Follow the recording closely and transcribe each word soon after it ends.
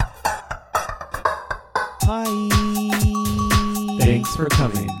Hi. Thanks for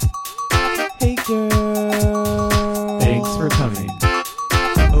coming. Hey girl. Thanks for coming.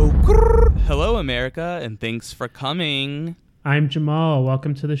 Oh, grrr. Hello, America, and thanks for coming. I'm Jamal.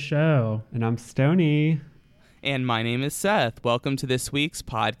 Welcome to the show. And I'm Stony. And my name is Seth. Welcome to this week's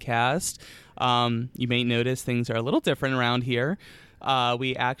podcast. You may notice things are a little different around here.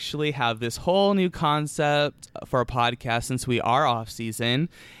 We actually have this whole new concept for a podcast since we are off season,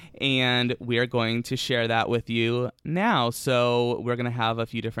 and we are going to share that with you now. So we're going to have a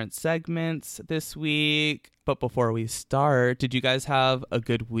few different segments this week. But before we start, did you guys have a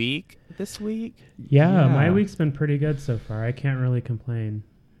good week this week? Yeah, my week's been pretty good so far. I can't really complain.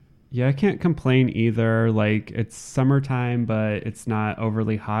 Yeah, I can't complain either. Like, it's summertime, but it's not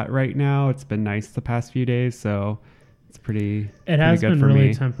overly hot right now. It's been nice the past few days, so it's pretty It good been for really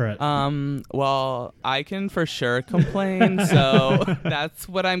me. temperate. Well, I can for sure complain, so that's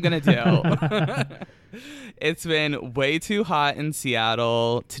what I'm going to do. It's been way too hot in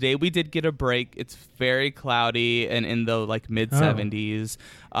Seattle. Today we did get a break. It's very cloudy and in the mid 70s,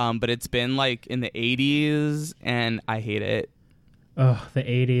 but it's been in the 80s, and I hate it. Oh, the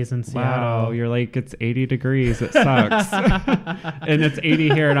 80s in Seattle. Wow, you're like, it's 80 degrees. It sucks. And it's 80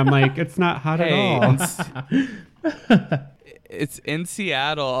 here, and I'm like, it's not hot at all. It's in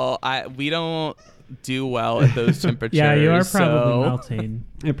Seattle. We don't do well at those temperatures. Yeah, you are probably so melting.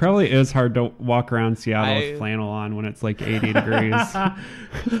 It probably is hard to walk around Seattle with flannel on when it's like 80 degrees.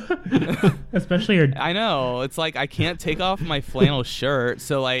 Especially your... I know. It's like I can't take off my flannel shirt,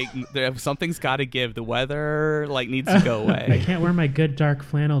 so something's got to give. The weather needs to go away. I can't wear my good dark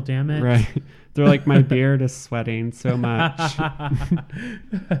flannel, damn it. Right. They're like, my beard is sweating so much.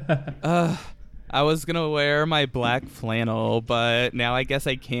 I was going to wear my black flannel, but now I guess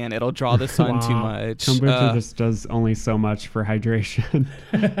I can't. It'll draw the sun too much. Kombucha just does only so much for hydration.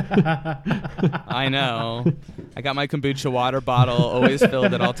 I know. I got my kombucha water bottle always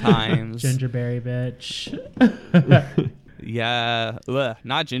filled at all times. Gingerberry bitch. Yeah. Ugh,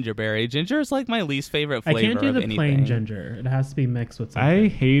 not gingerberry. Ginger is my least favorite flavor I can't do of the anything. plain ginger. It has to be mixed with something. I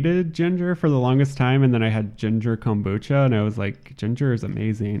hated ginger for the longest time, and then I had ginger kombucha, and I was like, ginger is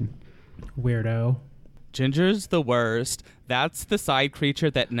amazing. Weirdo. Ginger's the worst. That's the side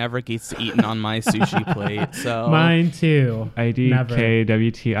creature that never gets eaten on my sushi plate. So Mine too. IDK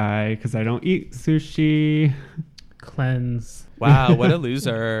WTI, because I don't eat sushi. Cleanse. Wow, what a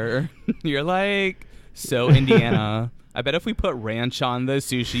loser. You're so Indiana. I bet if we put ranch on the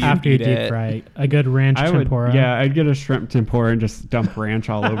sushi, you'd After you eat deep it. fry it. A good ranch tempura. Yeah, I'd get a shrimp tempura and just dump ranch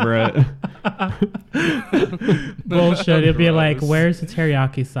all over it. Bullshit. It'd be like, Gross. where's the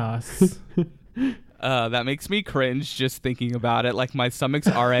teriyaki sauce? That makes me cringe just thinking about it. My stomach's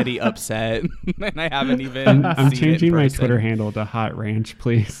already upset, and I haven't even. I'm seen changing it in my person. Twitter handle to Hot Ranch,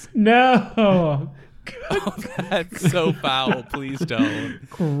 please. No. Oh, that's so foul. Please don't.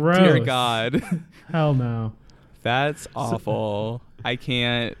 Gross. Dear God. Hell no. That's awful. I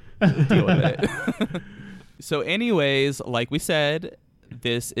can't deal with it. So anyways, like we said,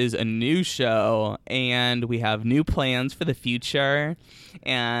 this is a new show, and we have new plans for the future,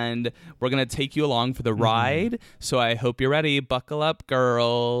 and we're going to take you along for the ride. So I hope you're ready. Buckle up,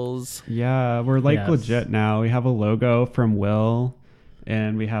 girls. Yeah, we're legit now. We have a logo from Will,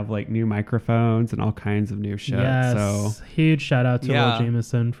 and we have new microphones and all kinds of new shit. Yes. So Huge shout out to Yeah. Will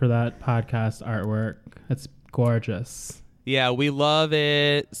Jameson for that podcast artwork. It's gorgeous. Yeah, we love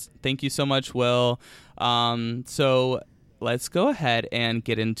it. Thank you so much, Will. So let's go ahead and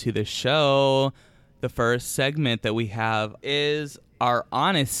get into the show. The first segment that we have is our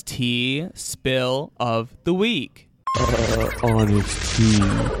honesty spill of the week. honesty.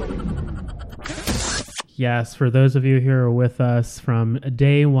 Yes, for those of you who are with us from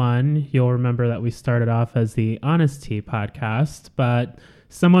day one, you'll remember that we started off as the Honesty podcast, but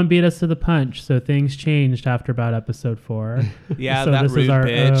someone beat us to the punch, so things changed after about episode 4. Yeah, so that this rude is our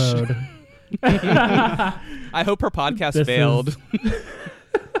bitch. ode. I hope her podcast This failed.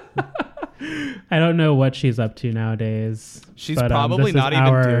 I don't know what she's up to nowadays. She's but, probably this is not even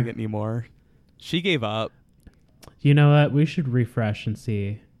our- doing it anymore. She gave up. You know what? We should refresh and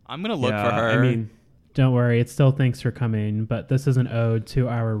see. I'm going to look for her. I mean, Don't worry, it's still thanks for coming, but this is an ode to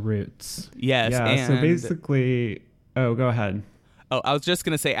our roots. yes. yeah, and so basically... Oh, go ahead. Oh, I was just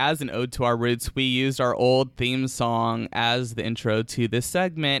going to say, as an ode to our roots, we used our old theme song as the intro to this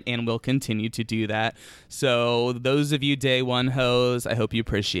segment, and we'll continue to do that. So those of you day one hoes, I hope you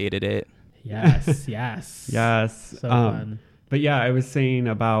appreciated it. Yes, yes. Yes. So fun. But yeah, I was saying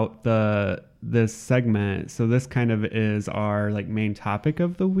about this segment. So this kind of is our main topic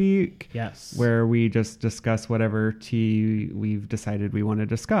of the week. Yes. Where we just discuss whatever tea we've decided we want to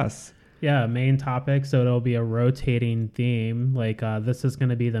discuss. main topic. So it'll be a rotating theme. Like this is going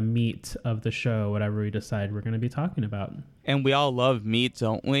to be the meat of the show, whatever we decide we're going to be talking about. And we all love meat,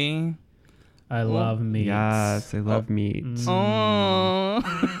 don't we? I love meat. Yes, I love meat. Oh.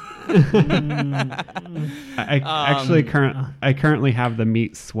 I currently have the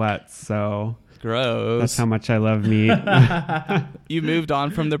meat sweats, so Gross. that's how much I love meat. You moved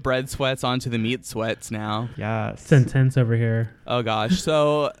on from the bread sweats onto the meat sweats now. Yes. It's intense over here. Oh gosh.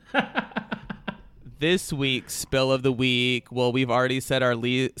 So this week's spill of the week, well, we've already said our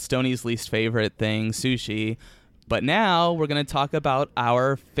Stoney's least favorite thing, sushi. But now we're going to talk about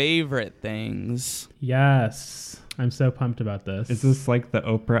our favorite things. Yes. I'm so pumped about this. Is this like the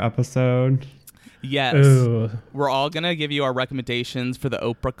Oprah episode? Yes. Ooh. We're all going to give you our recommendations for the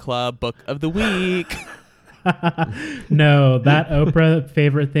Oprah Club Book of the Week. No, that Oprah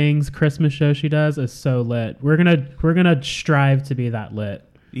favorite things Christmas show she does is so lit. We're gonna strive to be that lit.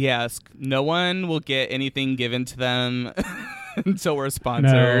 Yes. No one will get anything given to them until we're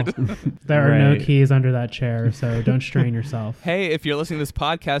sponsored. No, there are no Right. keys under that chair, so don't strain yourself. Hey, if you're listening to this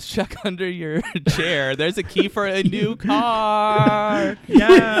podcast, check under your chair. There's a key for a new car.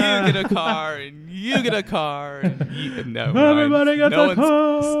 Yeah. You get a car, and you get a car. And no, Everybody gets no a one's,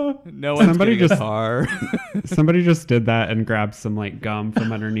 car. no one's Somebody getting a just- car. Somebody just did that and grabbed some like gum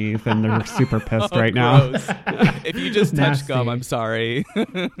from underneath, and they're super pissed Oh, right now. gross. If you just touch Nasty. gum, I'm sorry.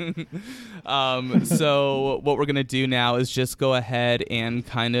 So what we're going to do now is just go ahead and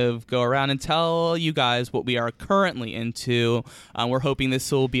kind of go around and tell you guys what we are currently into. We're hoping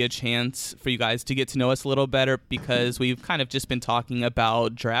this will be a chance for you guys to get to know us a little better because we've kind of just been talking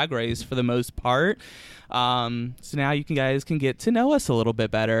about Drag Race for the most part. So now you guys can get to know us a little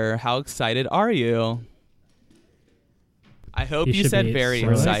bit better. How excited are you? I hope You you should said be very so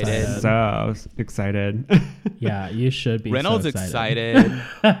excited. excited. So excited. Yeah, you should be. Reynolds so excited.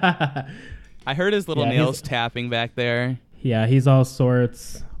 I heard his little Yeah, nails he's- tapping back there. Yeah, he's all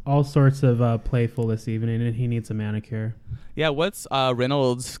sorts of playful this evening, and he needs a manicure. Yeah, what's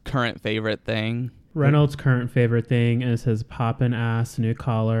Reynolds' current favorite thing? Reynolds' current favorite thing is his Poppin' Ass new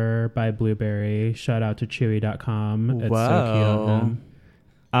collar by Blueberry. Shout out to Chewy.com. It's so cute of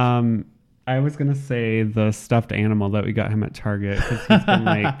him. I was gonna say the stuffed animal that we got him at Target because he's been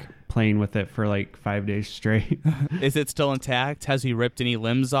like playing with it for like 5 days straight. Is it still intact? Has he ripped any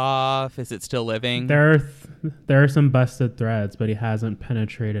limbs off? Is it still living? There are some busted threads, but he hasn't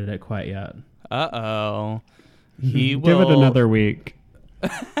penetrated it quite yet. Uh-oh. He will, Give it another week.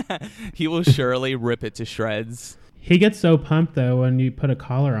 he will surely rip it to shreds. He gets so pumped though when you put a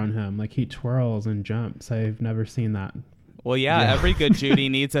collar on him, like he twirls and jumps. I've never seen that. Well, yeah, every good Judy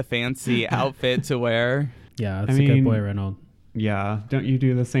needs a fancy outfit to wear. Yeah, it's I a good mean- boy, Reynolds. Yeah. Don't you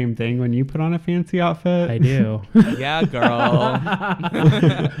do the same thing when you put on a fancy outfit? I do. Yeah, girl.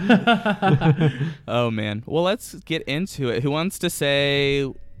 Oh, man. Well, let's get into it. Who wants to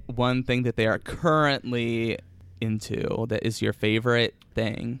say one thing that they are currently into that is your favorite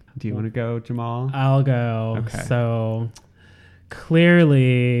thing? Do you want to go, Jamal? I'll go. Okay. So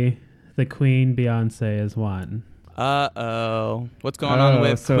clearly, the Queen Beyonce is one. Uh-oh. What's going on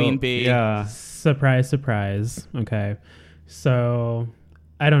with so, Queen Bee? Yeah. Surprise, surprise. Okay. So,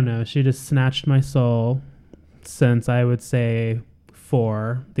 I don't know. She just snatched my soul since I would say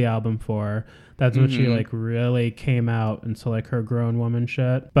 4, the album 4. That's when she like really came out into like her grown woman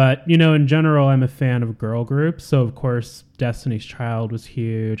shit. But, you know, in general, I'm a fan of girl groups. So, of course, Destiny's Child was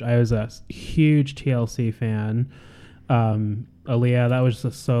huge. I was a huge TLC fan. Aaliyah, that was just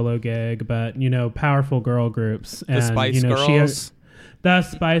a solo gig. But, you know, powerful girl groups. The Spice Girls. The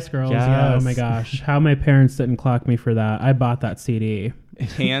Spice Girls, yeah. Oh Yes. my gosh. How my parents didn't clock me for that. I bought that CD.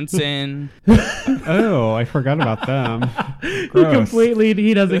 Hanson. Oh, I forgot about them.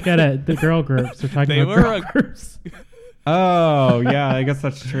 He doesn't get it. The girl groups. We're talking They about were girl a- groups. Oh, yeah, I guess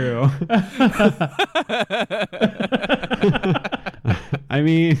that's true. I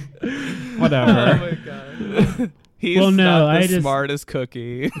mean, whatever. Oh my god. He's Well, no, not the I just- smartest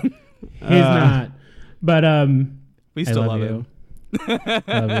cookie. He's not. But We I still love love you. him.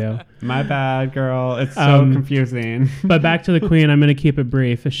 Love you. My bad, girl. It's so confusing. But back to the Queen, I'm going to keep it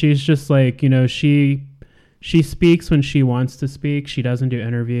brief. She's just like, you know, she speaks when she wants to speak. She doesn't do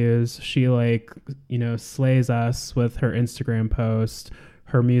interviews. She like, you know, slays us with her Instagram post.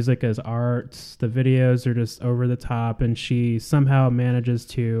 Her music is art. The videos are just over the top, and she somehow manages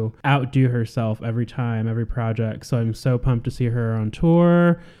to outdo herself every time, every project. So I'm so pumped to see her on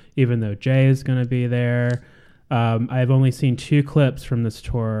tour, even though Jay is going to be there. I've only seen 2 clips from this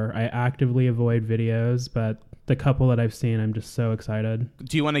tour. I actively avoid videos, but the couple that I've seen, I'm just so excited.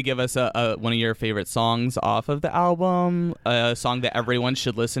 Do you want to give us a one of your favorite songs off of the album? A song that everyone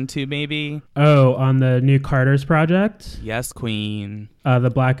should listen to, maybe? Oh, on the new Carter's project? Yes, Queen. The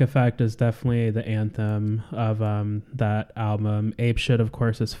Black Effect is definitely the anthem of that album. Ape Shit, of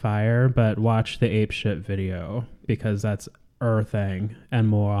course, is fire, but watch the Ape Shit video because that's earthing and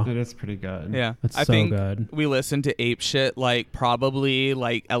more. It is pretty good. Yeah. It's I so think good. we listened to Ape Shit probably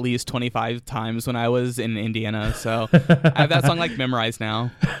at least 25 times when I was in Indiana. So I have that song memorized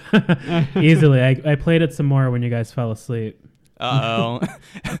now. Easily. I played it some more when you guys fell asleep. Uh-oh.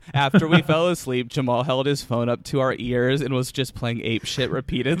 After we fell asleep, Jamal held his phone up to our ears and was just playing Ape Shit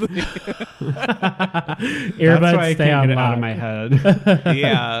repeatedly. That's Earbuds why I stay can't on get it out lock. of my head.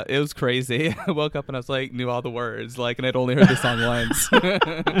 Yeah, it was crazy. I woke up and I was knew all the words, and I'd only heard the song once.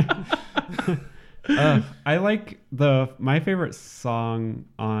 I like my favorite song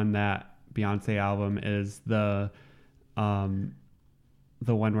on that Beyonce album is the one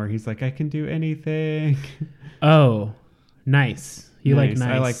where he's like, I can do anything. Oh, nice. You like nice.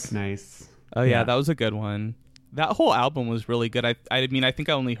 I like nice. Oh, yeah, Yeah. that was a good one. That whole album was really good. I mean, I think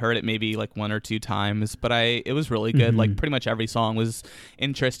I only heard it maybe one or two times, but it was really good. Mhm. Pretty much every song was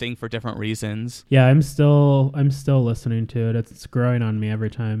interesting for different reasons. Yeah, I'm still listening to it. It's growing on me every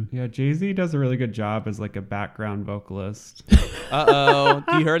time. Yeah, Jay-Z does a really good job as a background vocalist. Uh-oh.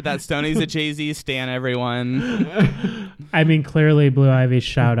 You heard that, Stoney's a Jay-Z stan, everyone. I mean, clearly Blue Ivy's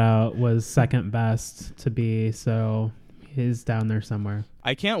shout out was second best to be, so he's down there somewhere.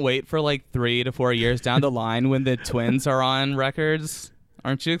 I can't wait for 3 to 4 years down the line when the twins are on records.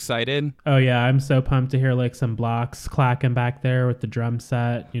 Aren't you excited? Oh yeah, I'm so pumped to hear some blocks clacking back there with the drum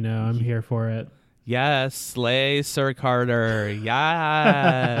set. I'm here for it. Yes, slay Sir Carter.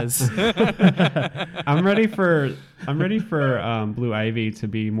 Yes. I'm ready for Blue Ivy to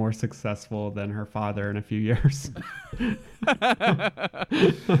be more successful than her father in a few years.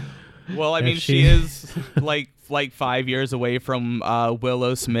 Well, I mean, If she is like 5 years away from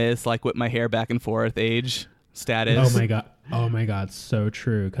Willow Smith, with my hair back and forth age status. Oh my god, so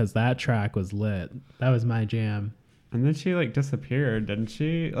true, because that track was lit. That was my jam. And then she disappeared, didn't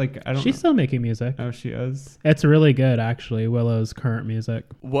she? I don't She's still making music. Oh, she is. It's really good, actually. Willow's current music.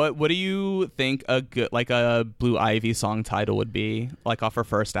 What do you think a good a Blue Ivy song title would be, off her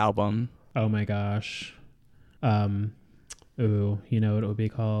first album? Oh my gosh. Ooh, you know what it would be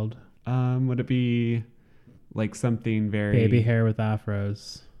called? Would it be something very Baby hair with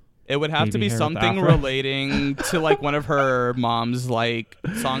afros. It would have to Baby be hair with something afro. relating to one of her mom's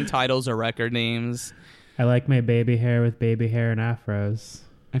song titles or record names. I like my baby hair with baby hair and afros.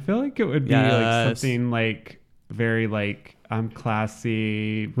 I feel like it would be Yes. something very I'm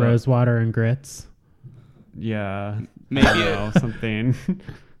classy. but- Rosewater and grits. Yeah. Maybe I don't know, something.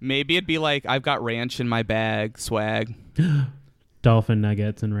 Maybe it'd be I've got ranch in my bag, swag. Dolphin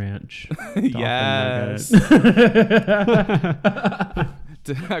nuggets and ranch. Yes.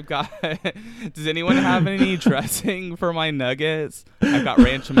 I've got. Does anyone have any dressing for my nuggets? I've got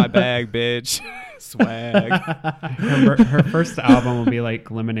ranch in my bag, bitch. Swag. Her first album will be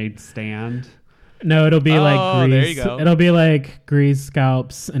Lemonade Stand. No, it'll be Oh, grease. there you go. It'll be grease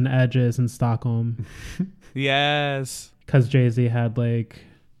scalps and edges in Stockholm. Yes. Because Jay-Z had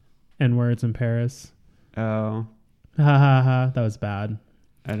N words in Paris. Oh, Ha ha ha. That was bad.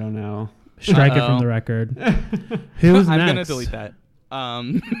 I don't know. Strike it Uh-oh. from the record. Who's I'm next? gonna delete that.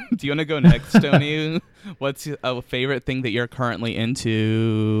 Do you want to go next, Tony? What's a favorite thing that you're currently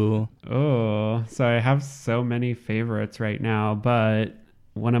into? Oh, so I have so many favorites right now, but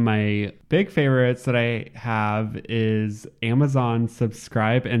one of my big favorites that I have is Amazon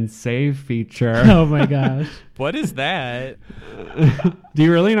subscribe and save feature. Oh my gosh. What is that? Do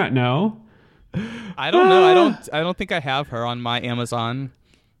you really not know? I don't know. I don't think I have her on my Amazon.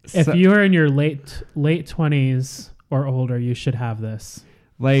 If So- you are in your late 20s or older, you should have this.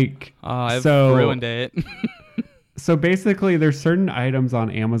 I've So- ruined it. So basically, there's certain items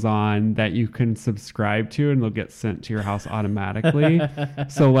on Amazon that you can subscribe to, and they'll get sent to your house automatically.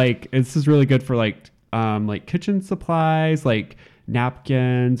 So this is really good for kitchen supplies,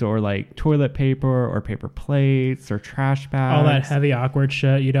 napkins, or toilet paper, or paper plates, or trash bags. All that heavy, awkward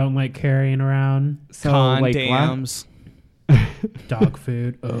shit you don't like carrying around. So Condoms. Dog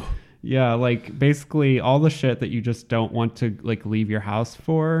food. Ugh. yeah, basically all the shit that you just don't want to leave your house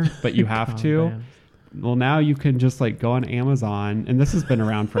for, but you have to. Condoms. Well, now you can just go on Amazon, and this has been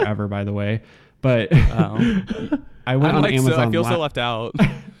around forever, by the way. But Oh. I went on Amazon. I feel so left out.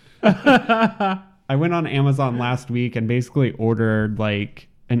 I went on Amazon last week and basically ordered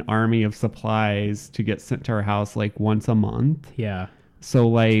an army of supplies to get sent to our house once a month. Yeah. So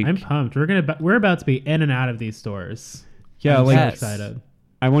like, I'm pumped. We're about to be in and out of these stores. yeah, I'm like so Yes. excited.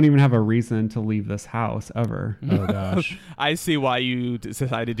 I won't even have a reason to leave this house ever. Oh gosh. I see why you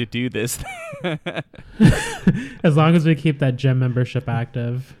decided to do this. As long as we keep that gym membership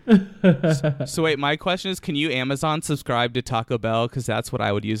active. So wait, my question is, can you Amazon subscribe to Taco Bell? Because that's what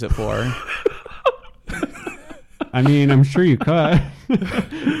I would use it for. I mean, I'm sure you could.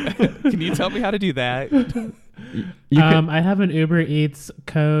 Can you tell me how to do that? You could, I have an Uber Eats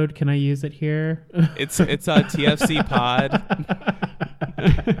code. Can I use it here? It's a TFC pod.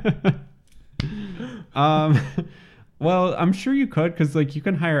 well, I'm sure you could, because like you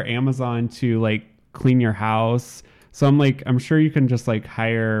can hire Amazon to like clean your house. So I'm sure you can just like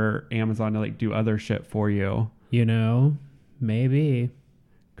hire Amazon to like do other shit for you. You know, maybe.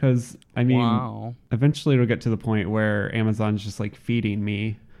 Because I mean, Wow. eventually it'll get to the point where Amazon's just like feeding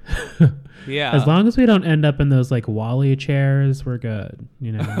me. Yeah. As long as we don't end up in those like Wall-E chairs, we're good.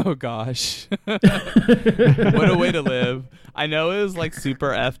 You know. Oh gosh. What a way to live. I know it was like super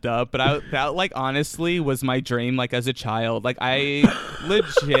effed up, but that like honestly was my dream like as a child. Like I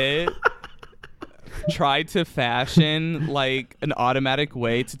legit tried to fashion like an automatic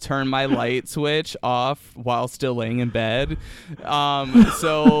way to turn my light switch off while still laying in bed.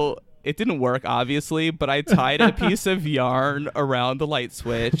 So it didn't work, obviously, but I tied a piece of yarn around the light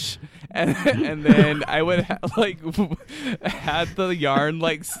switch, and then I would had the yarn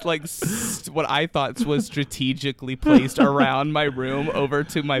what I thought was strategically placed around my room over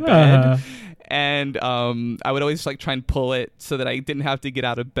to my bed. And I would always like try and pull it so that I didn't have to get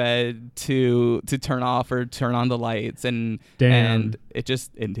out of bed to turn off or turn on the lights, and it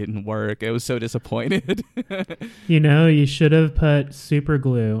didn't work. I was so disappointed. You know, you should have put super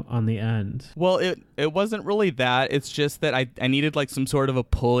glue on the end. Well, it wasn't really that. It's just that I needed like some sort of a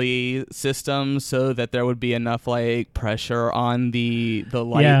pulley system so that there would be enough like pressure on the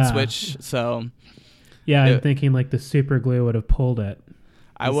light switch. So yeah, I'm thinking like the super glue would have pulled it.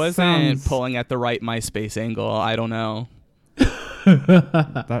 I wasn't pulling at the right MySpace angle. I don't know.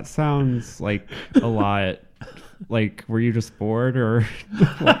 That sounds like a lot. Like, were you just bored or?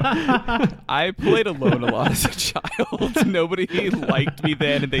 I played alone a lot as a child. Nobody liked me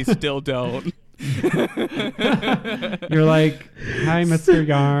then, and they still don't. You're like, hi, Mr.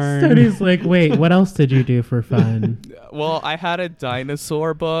 Yarn. Study's like, wait, what else did you do for fun? Well, I had a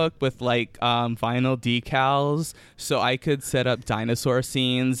dinosaur book with like vinyl decals, so I could set up dinosaur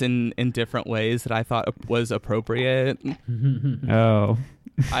scenes in different ways that I thought was appropriate. Oh.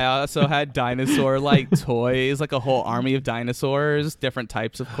 I also had dinosaur like toys, like a whole army of dinosaurs, different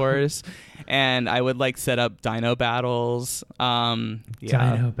types, of course. And I would like set up dino battles. Yeah.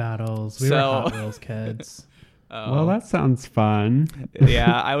 Dino battles. We were Hot Wheels kids. Well, that sounds fun.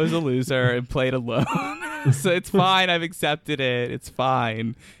 Yeah, I was a loser and played alone. So it's fine. I've accepted it. It's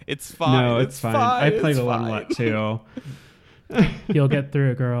fine. It's fine. No, it's fine. I played alone a lot too. You'll get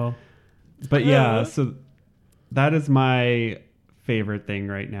through it, girl. But yeah, so that is my favorite thing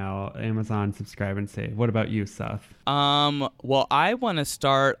right now. Amazon Subscribe and Save. What about you, Seth? Well, I want to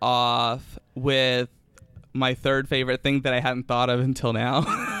start off with my third favorite thing that I hadn't thought of until now.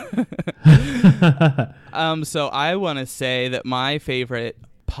 So I want to say that my favorite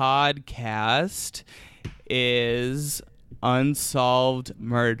podcast is Unsolved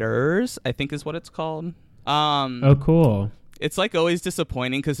Murders, I think is what it's called. Oh, cool. It's like always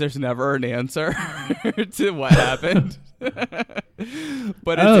disappointing because there's never an answer to what happened.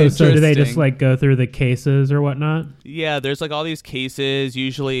 But it's so do they just interesting. like go through the cases or whatnot? Yeah, there's like all these cases.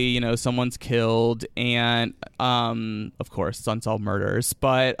 Usually, you know, someone's killed, and of course, it's unsolved murders.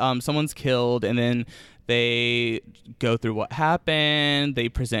 But someone's killed, and then they go through what happened. They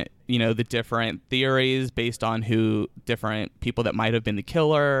present, you know, the different theories based on who different people that might have been the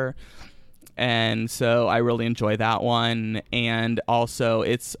killer. And so I really enjoy that one. And also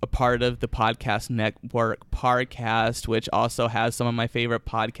it's a part of the Podcast Network Parcast, which also has some of my favorite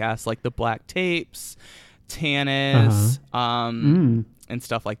podcasts like The Black Tapes, Tanis, and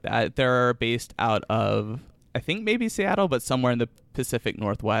stuff like that. They're based out of, I think maybe Seattle, but somewhere in the Pacific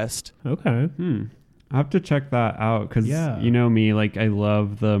Northwest. Okay. I have to check that out because you know me, like I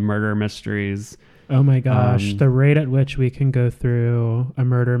love the murder mysteries. Oh my gosh, the rate at which we can go through a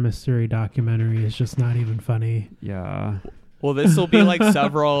murder mystery documentary is just not even funny. Yeah. Well, this will be like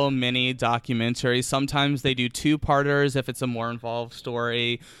several mini documentaries. Sometimes they do two-parters if it's a more involved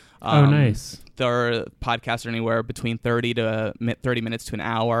story. Oh, nice. Their podcasts are anywhere between 30 minutes to an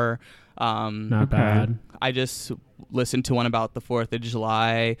hour. Not bad. I just listened to one about the 4th of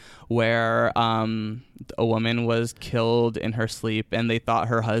July where a woman was killed in her sleep, and they thought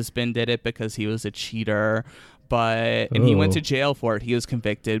her husband did it because he was a cheater. And he went to jail for it. He was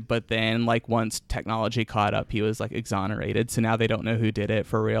convicted, but then like once technology caught up, he was like exonerated. So now they don't know who did it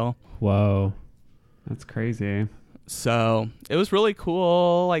for real. Whoa. That's crazy. So it was really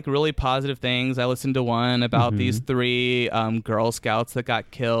cool, like really positive things. I listened to one about these 3 Girl Scouts that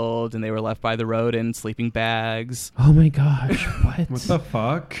got killed, and they were left by the road in sleeping bags. Oh my gosh. What? What the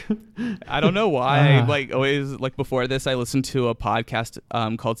fuck? I don't know why. Like always, like before this, I listened to a podcast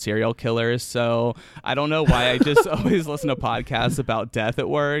called Serial Killers. So I don't know why I just always listen to podcasts about death at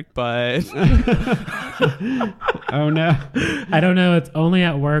work, but Oh no. I don't know. It's only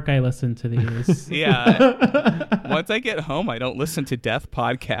at work I listen to these. yeah. Once I get home, I don't listen to death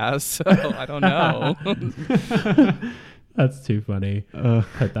podcasts, so I don't know. That's too funny.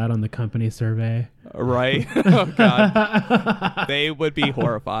 Put that on the company survey. Right? Oh, God. They would be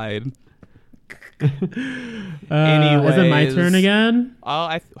horrified. Anyways, is it my turn again?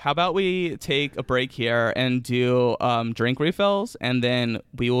 How about we take a break here and do drink refills, and then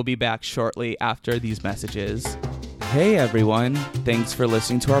we will be back shortly after these messages. Hey, everyone. Thanks for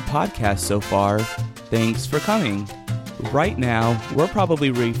listening to our podcast so far. Thanks for coming. Right now, we're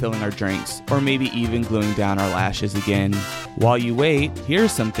probably refilling our drinks, or maybe even gluing down our lashes again. While you wait,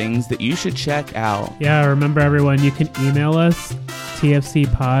 here's some things that you should check out. Yeah, remember everyone, you can email us,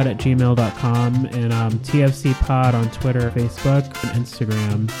 tfcpod@gmail.com, and tfcpod on Twitter, Facebook, and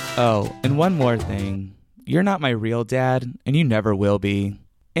Instagram. Oh, and one more thing. You're not my real dad, and you never will be.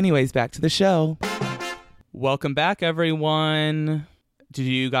 Anyways, back to the show. Welcome back, everyone. Did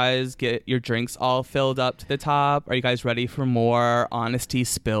you guys get your drinks all filled up to the top? Are you guys ready for more honesty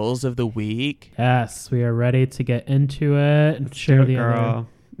spills of the week? Yes, we are ready to get into it and share the girl.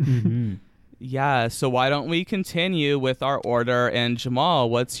 other. Yeah, so why don't we continue with our order? And Jamal,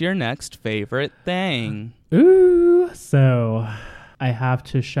 what's your next favorite thing? Ooh, so I have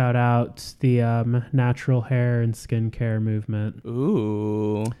to shout out the natural hair and skincare movement.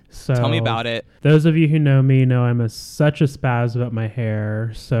 Ooh. So Tell me about it. Those of you who know me know I'm such a spaz about my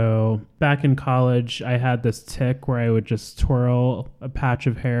hair. So back in college, I had this tick where I would just twirl a patch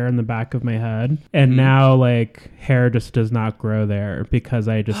of hair in the back of my head. And now like hair just does not grow there because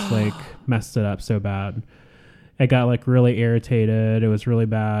I just like messed it up so bad. I got like really irritated. It was really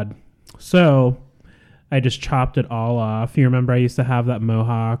bad. So I just chopped it all off. You remember I used to have that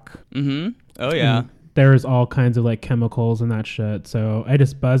mohawk? Mm-hmm. Oh, yeah. And there's all kinds of like chemicals and that shit. So I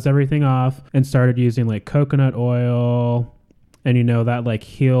just buzzed everything off and started using like coconut oil. And you know, that like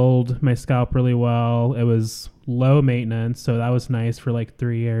healed my scalp really well. It was low maintenance. So that was nice for like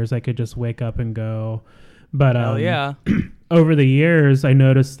 3 years. I could just wake up and go. But Hell yeah. over the years, I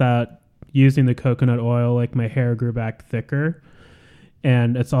noticed that using the coconut oil, like my hair grew back thicker.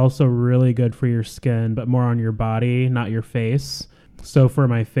 And it's also really good for your skin, but more on your body, not your face. So for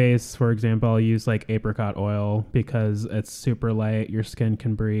my face, for example, I'll use like apricot oil because it's super light, your skin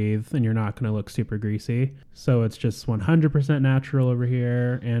can breathe, and you're not going to look super greasy. So it's just 100% natural over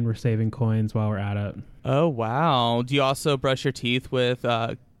here, and we're saving coins while we're at it. Oh, wow. Do you also brush your teeth with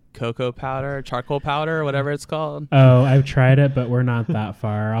cocoa powder, charcoal powder, whatever it's called? Oh, I've tried it, but we're not that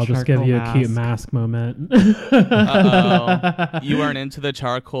far. I'll just give Charcoal you a cute mask. mask moment. Uh-oh. You weren't into the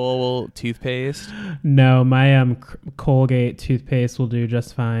charcoal toothpaste? No, my Colgate toothpaste will do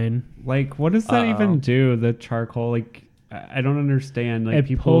just fine. Like, what does that even do? The charcoal, like, I don't understand. Like, It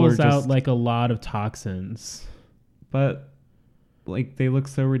people pulls are out just, like a lot of toxins. but like they look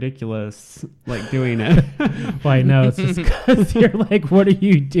so ridiculous, like doing it. Well, I know it's just because you're like, what are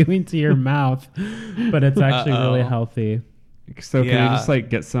you doing to your mouth? But it's actually really healthy. So can Yeah. I just like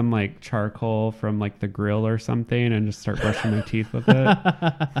get some like charcoal from like the grill or something and just start brushing my teeth with it?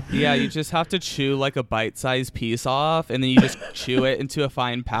 Yeah, you just have to chew like a bite-sized piece off, and then you just chew it into a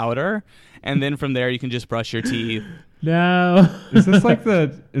fine powder, and then from there you can just brush your teeth. No. Is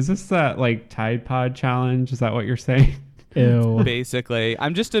this that like Tide Pod challenge? Is that what you're saying? Ew. Basically,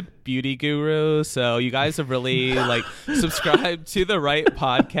 I'm just a beauty guru, so you guys have really like subscribed to the right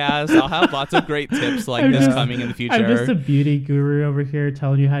podcast. I'll have lots of great tips like I'm this just- coming in the future. I'm just a beauty guru over here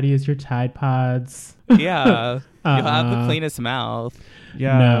telling you how to use your Tide Pods. Yeah, you'll have the cleanest mouth.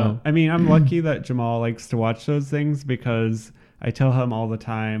 Yeah. No. I mean, I'm lucky that Jamal likes to watch those things because I tell him all the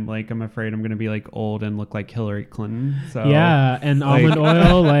time, like, I'm afraid I'm going to be like old and look like Hillary Clinton. So Yeah, and like- almond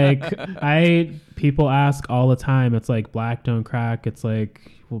oil, like people ask all the time. It's like black don't crack. It's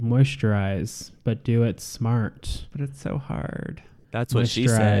like, well, moisturize, but do it smart. But it's so hard. That's what she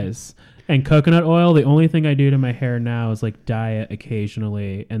said. Moisturize. And coconut oil, the only thing I do to my hair now is like dye it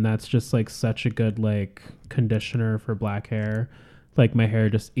occasionally, and that's just like such a good like conditioner for black hair. Like my hair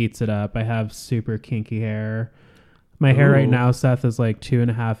just eats it up. I have super kinky hair. My hair right Ooh. now, Seth, is like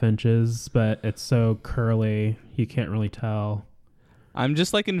 2.5 inches, but it's so curly you can't really tell. I'm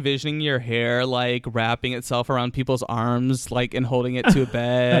just like envisioning your hair like wrapping itself around people's arms, like and holding it to a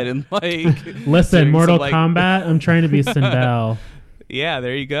bed and like. Listen, doing Mortal some, like- Kombat, I'm trying to be Sindel. Yeah,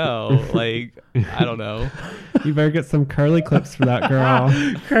 there you go. Like, I don't know. You better get some curly clips for that girl.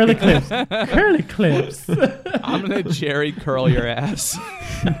 Curly clips. Curly clips. I'm gonna Jerry curl your ass.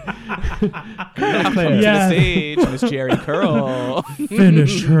 Curly Come clips. to the Yes. stage, Miss Jerry Curl.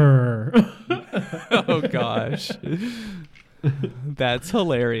 Finish her. Oh gosh, that's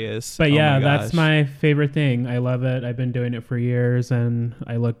hilarious. But Oh yeah, my that's gosh. my favorite thing. I love it. I've been doing it for years, and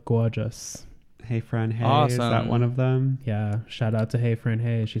I look gorgeous. Hey friend, hey, is that Awesome. one of them? Yeah, shout out to Hey Friend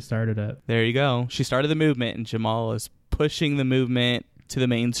Hey. She started it. There you go. She started the movement, and Jamal is pushing the movement to the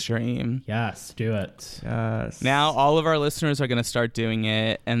mainstream. Yes, do it. Yes. Now all of our listeners are going to start doing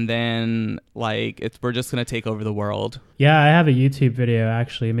it, and then like we're just going to take over the world. Yeah, I have a YouTube video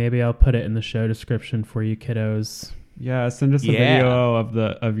actually. Maybe I'll put it in the show description for you kiddos. Yeah, send us a Yeah. video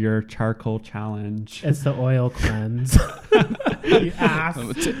of your charcoal challenge. It's the oil cleanse. You ass.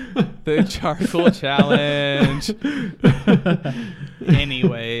 The charcoal challenge.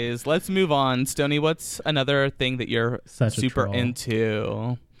 Anyways, let's move on. Stoney, what's another thing that you're Such a super troll.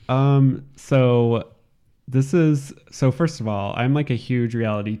 into? So first of all, I'm like a huge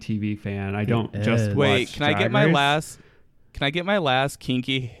reality TV fan. I don't just is. Wait, watch can I get Drag my Race. last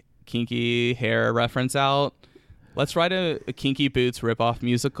kinky hair reference out? Let's write a Kinky Boots ripoff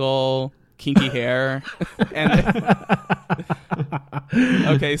musical, Kinky Hair. And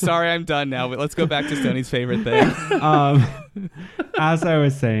okay, sorry, I'm done now. But let's go back to Stoney's favorite thing. As I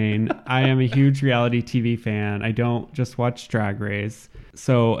was saying, I am a huge reality TV fan. I don't just watch Drag Race.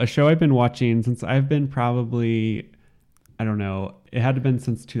 So a show I've been watching since I've been probably, I don't know, it had to have been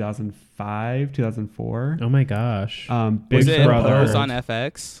since 2005, 2004. Oh my gosh. Big Was it Brother. Pose on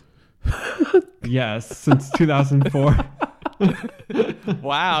FX? Yes, since 2004.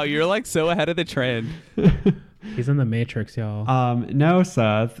 Wow, you're like so ahead of the trend. He's in the Matrix, y'all. No,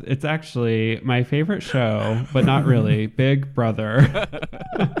 Seth. It's actually my favorite show, but not really. Big Brother.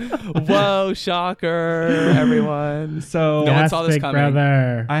 Whoa, shocker, everyone. So No one yes, saw this Big coming.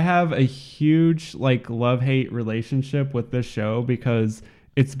 Brother. I have a huge like love-hate relationship with this show because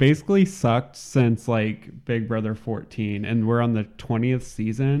it's basically sucked since like Big Brother 14 and we're on the 20th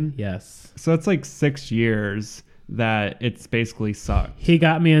season. Yes. So it's like 6 years that it's basically sucked. He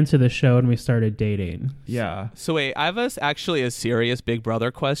got me into the show and we started dating. Yeah. So wait, I have actually a serious Big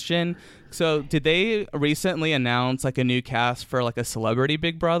Brother question. So did they recently announce like a new cast for like a celebrity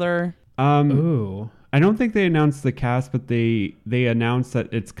Big Brother? Ooh. I don't think they announced the cast, but they announced that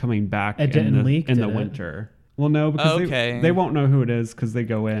it's coming back It didn't leak, in the did it? winter. Well, no, because Okay. they won't know who it is because they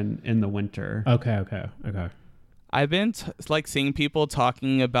go in the winter. Okay. I've been like seeing people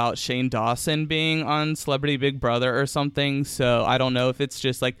talking about Shane Dawson being on Celebrity Big Brother or something. So I don't know if it's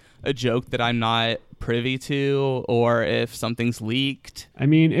just like a joke that I'm not privy to or if something's leaked. I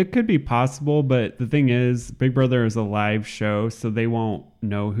mean, it could be possible, but the thing is, Big Brother is a live show, so they won't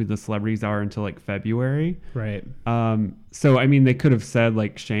know who the celebrities are until like February. Right. So I mean, they could have said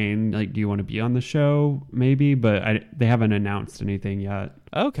like, Shane, like, do you want to be on the show? Maybe, but they haven't announced anything yet.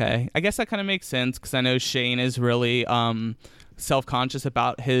 Okay. I guess that kind of makes sense because I know Shane is really self-conscious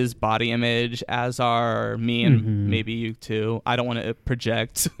about his body image, as are me and maybe you too. I don't want to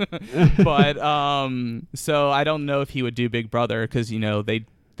project. But so I don't know if he would do Big Brother because, you know, they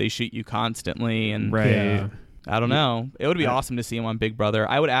shoot you constantly. And Right. Yeah. I don't know. It would be awesome to see him on Big Brother.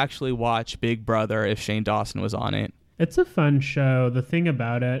 I would actually watch Big Brother if Shane Dawson was on it. It's a fun show. The thing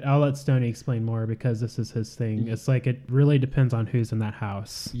about it, I'll let Stoney explain more because this is his thing. It's like it really depends on who's in that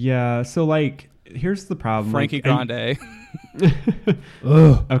house. Yeah. So like, here's the problem. Frankie like, Grande.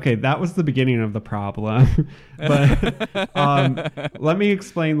 Okay, that was the beginning of the problem. But let me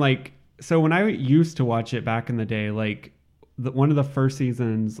explain. Like, so when I used to watch it back in the day, like one of the first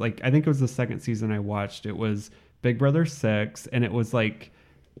seasons, like I think it was the second season I watched, it was Big Brother 6, and it was like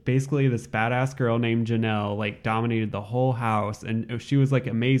basically this badass girl named Janelle like dominated the whole house, and she was like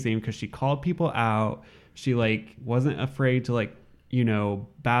amazing because she called people out. She like wasn't afraid to like, you know,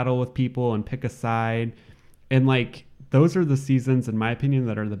 battle with people and pick a side. And like those are the seasons, in my opinion,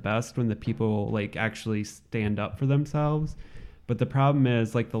 that are the best when the people like actually stand up for themselves. But the problem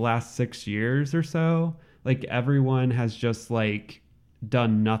is like the last 6 years or so, like everyone has just like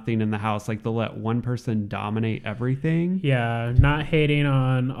done nothing in the house. Like they'll let one person dominate everything. Yeah, not hating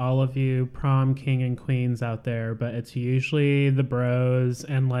on all of you prom king and queens out there, but it's usually the bros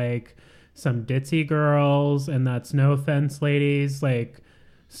and like some ditzy girls, and that's no offense, ladies. Like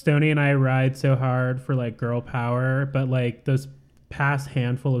Stoney and I ride so hard for like girl power, but like those past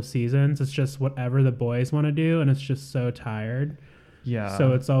handful of seasons, it's just whatever the boys want to do, and it's just so tired. Yeah.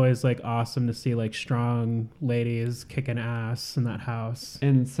 So it's always like awesome to see like strong ladies kicking ass in that house.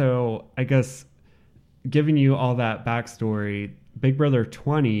 And so I guess giving you all that backstory, Big Brother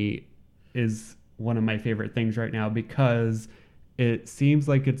 20 is one of my favorite things right now because it seems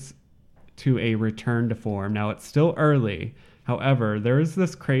like it's to a return to form. Now it's still early. However, there is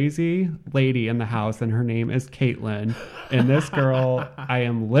this crazy lady in the house and her name is Caitlyn. And this girl I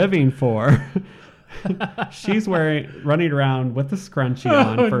am living for. She's running around with the scrunchie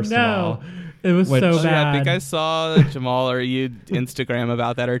on, first of all. It was Which- so Oh, bad. Yeah, I think I saw Jamal or you Instagram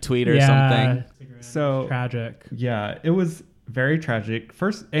about that or tweet or something. So Tragic. yeah, it was very tragic.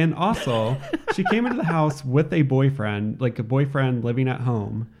 First, and also, she came into the house with a boyfriend, like a boyfriend living at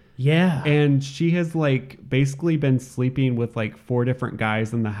home. Yeah. And she has like basically been sleeping with like 4 different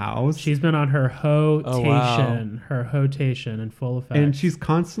guys in the house. She's been on her hotation, Oh, wow. her hotation in full effect. And she's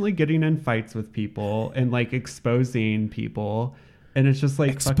constantly getting in fights with people and like exposing people. And it's just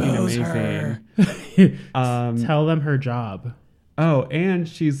like fucking Expose amazing. her. Tell them her job. Oh, and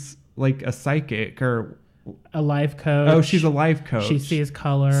she's like a psychic or A life coach. oh, she's a life coach. She sees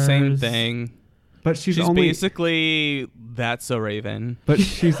colors. Same thing. but she's She's only basically That's So Raven. but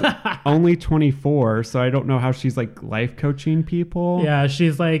she's only 24, so I don't know how she's like life coaching people. Yeah,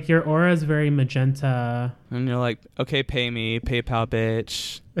 she's like, your aura is very magenta. And you're like, okay, pay me, PayPal,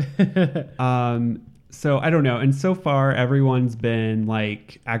 bitch. So I don't know. And so far, everyone's been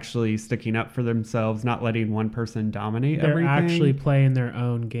like actually sticking up for themselves, not letting one person dominate They're everything. actually playing their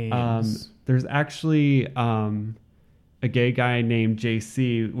own games. There's actually a gay guy named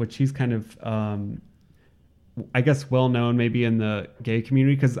JC, which he's kind of, I guess, well known maybe in the gay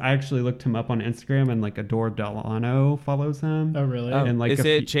community because I actually looked him up on Instagram and like Adore Delano follows him. Oh, really? And like Is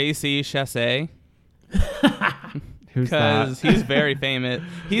a it JC Chassé? Who's that? Because he's very famous.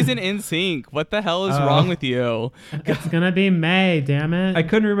 He's in NSYNC. What the hell is wrong with you? It's going to be May, damn it. I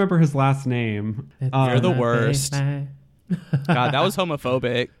couldn't remember his last name. It's You're the gonna be worst. May. God, that was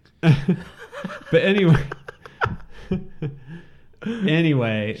homophobic. But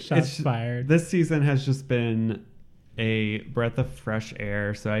anyway, Shots fired. This season has just been a breath of fresh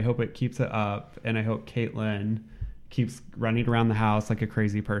air, so I hope it keeps it up, and I hope Caitlyn keeps running around the house like a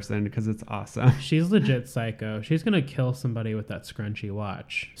crazy person because it's awesome. She's legit psycho. She's going to kill somebody with that scrunchy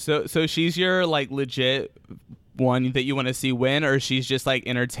watch. So she's your like legit one that you want to see win, or she's just like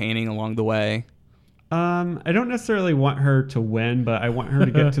entertaining along the way? I don't necessarily want her to win, but I want her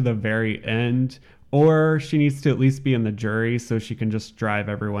to get to the very end, or she needs to at least be in the jury so she can just drive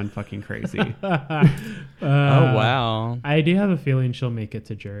everyone fucking crazy. Oh wow. I do have a feeling she'll make it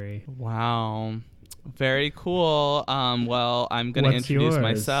to jury. Wow. Very cool. Well, I'm going to What's introduce yours?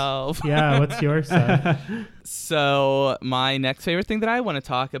 myself. Yeah, what's yours, Seth? So my next favorite thing that I want to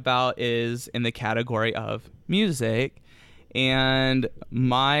talk about is in the category of music. And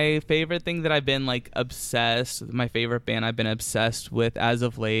my favorite thing that I've been like obsessed, my favorite band I've been obsessed with as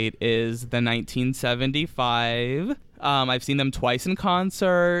of late is the 1975. I've seen them twice in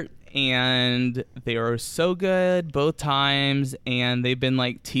concert and they were so good both times, and they've been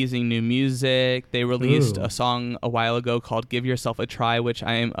like teasing new music. They released Ooh. a song a while ago called Give Yourself a Try, which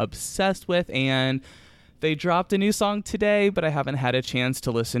I am obsessed with, and they dropped a new song today, but I haven't had a chance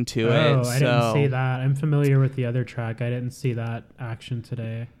to listen to it. Oh, I didn't so- see that. I'm familiar with the other track. I didn't see that action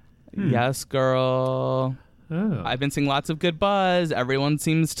today. Yes, girl. Oh, I've been seeing lots of good buzz. Everyone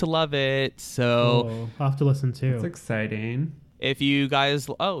seems to love it. So cool. I'll have to listen too. It's exciting. if you guys,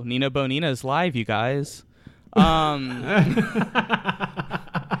 Nina Bonina is live, you guys.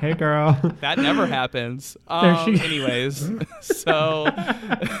 Hey, girl. That never happens. There she- Anyways, so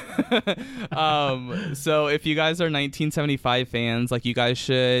so if you guys are 1975 fans, like, you guys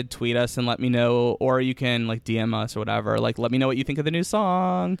should tweet us and let me know, or you can like DM us or whatever. Like, let me know what you think of the new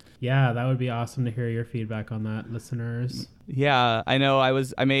song. Yeah, that would be awesome to hear your feedback on that, listeners. Yeah, I know.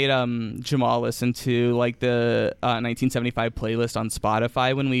 I made Jamal listen to like the 1975 playlist on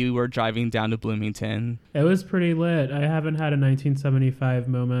Spotify when we were driving down to Bloomington. It was pretty lit. I haven't had a 1975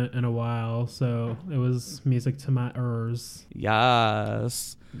 moment in a while, so it was music to my ears.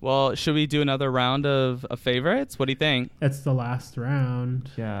 Yes. Well, should we do another round of favorites? What do you think? It's the last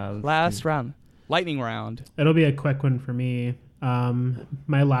round. Yeah. let's Last do- round. Lightning round. It'll be a quick one for me.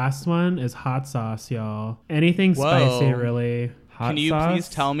 My last one is hot sauce, y'all. Anything Whoa. spicy, really. hot Can you sauce. please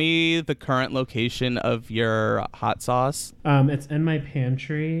tell me the current location of your hot sauce? It's in my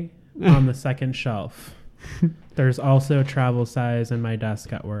pantry on the second shelf. There's also travel size in my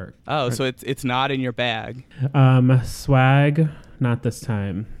desk at work. Oh, so it's not in your bag. Swag, not this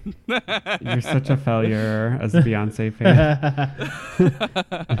time. You're such a failure as a Beyonce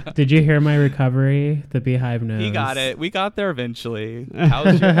fan. Did you hear my recovery? The Beehive knows. He got it. We got there eventually.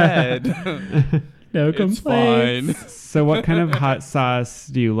 How's your head? No It's complaints. fine. So what kind of hot sauce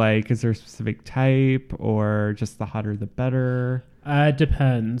do you like? Is there a specific type or just the hotter the better? It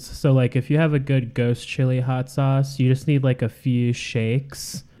depends. So, like, if you have a good ghost chili hot sauce, you just need like a few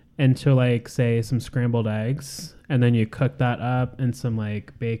shakes into, like, say, some scrambled eggs, and then you cook that up in some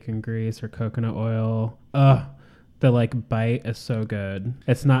like bacon grease or coconut oil. The like bite is so good.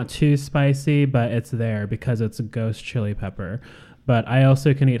 It's not too spicy, but it's there because it's a ghost chili pepper. But I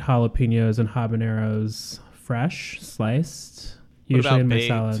also can eat jalapenos and habaneros fresh, sliced, What usually about in my baked?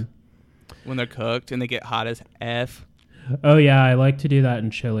 salad. When they're cooked and they get hot as F. Oh yeah, I like to do that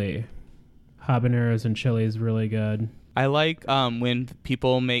in chili. Habaneros and chili is really good. I like when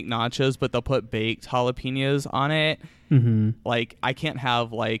people make nachos, but they'll put baked jalapenos on it. Mm-hmm. Like, I can't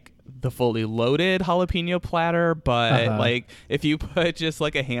have like the fully loaded jalapeno platter, but like if you put just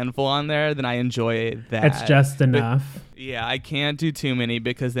like a handful on there, then I enjoy that. It's just enough. Yeah, I can't do too many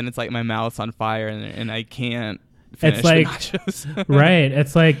because then it's like my mouth's on fire and I can't finish It's like- the nachos. Right.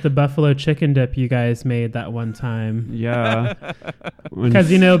 It's like the buffalo chicken dip you guys made that one time. Yeah. Because,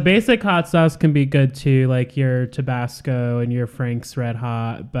 you know, basic hot sauce can be good too, like your Tabasco and your Frank's Red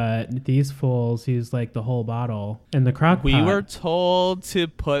Hot, but these fools use like the whole bottle in the crock pot. We were told to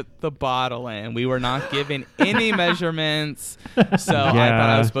put the bottle in. We were not given any measurements. So I thought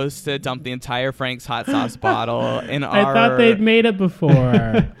I was supposed to dump the entire Frank's hot sauce bottle in I our... thought they'd made it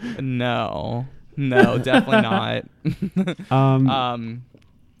before. No, definitely not.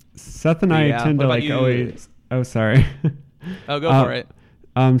 Seth and I yeah, tend what to about like you? always. Oh, sorry. Oh, go for it.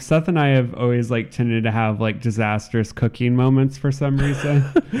 Seth and I have always like tended to have like disastrous cooking moments for some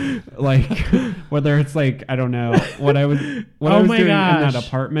reason. Like whether it's like I don't know what I was doing in that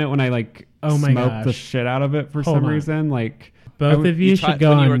apartment when I like smoked the shit out of it for some reason. Like both of you should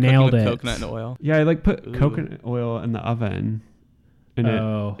go on Nailed It. Coconut and oil. Yeah, I like put coconut oil in the oven, and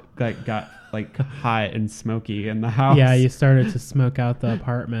it like got like hot and smoky in the house. Yeah, you started to smoke out the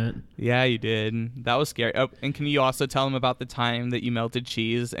apartment. Yeah, you did. That was scary. Oh, and can you also tell them about the time that you melted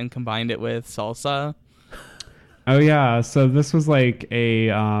cheese and combined it with salsa? Oh yeah, so this was like a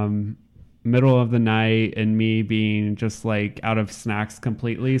middle of the night and me being just like out of snacks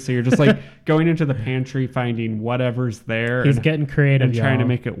completely. So you're just like going into the pantry, finding whatever's there. He's getting creative and trying to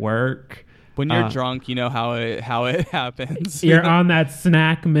make it work. When you're drunk, you know how it happens. You're on that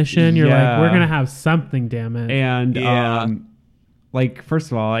snack mission. You're like, we're gonna have something, damn it. And like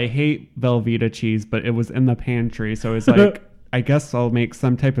first of all, I hate Velveeta cheese, but it was in the pantry, so it's like I guess I'll make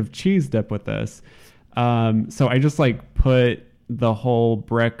some type of cheese dip with this. So I just like put the whole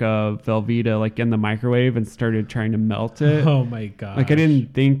brick of Velveeta like in the microwave and started trying to melt it. Oh my god! Like I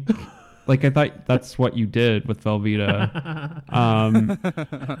didn't think. Like I thought that's what you did with Velveeta,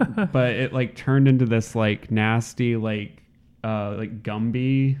 but it like turned into this like nasty like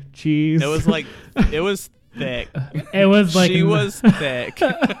Gumby cheese. It was thick. It was like she was thick.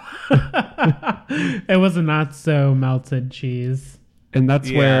 It was a not so melted cheese. And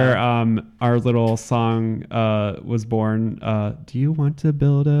that's where our little song was born. Do you want to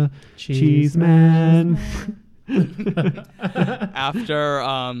build a cheese man?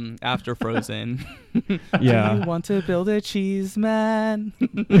 After Frozen. Yeah. You want to build a cheese man?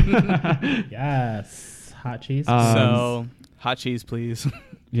 Yes. Hot cheese. So hot cheese, please.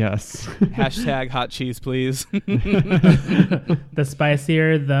 Yes. Hashtag hot cheese, please. The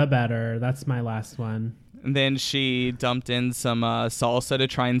spicier, the better. That's my last one. And then she dumped in some salsa to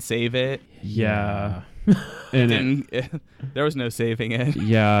try and save it. Yeah. And there was no saving it.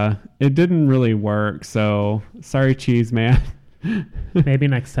 Yeah. It didn't really work. So sorry, cheese man. Maybe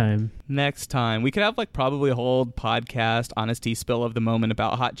next time. Next time. We could have like probably a whole podcast, honesty spill of the moment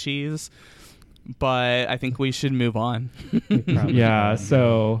about hot cheese. But I think we should move on. Yeah.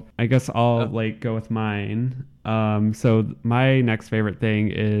 So I guess I'll like go with mine. So my next favorite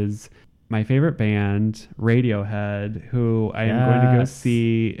thing is my favorite band, Radiohead, who I am going to go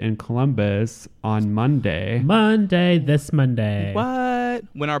see in Columbus on Monday. This Monday. What?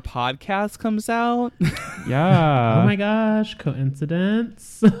 When our podcast comes out? Yeah. Oh my gosh,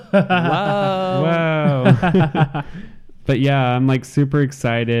 coincidence? Whoa. But yeah, I'm like super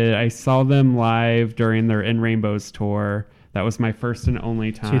excited. I saw them live during their In Rainbows tour. That was my first and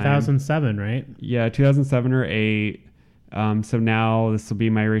only time. 2007, right? Yeah, 2007 or 8. So now this will be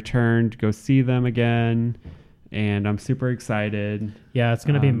my return to go see them again, and I'm super excited. Yeah, it's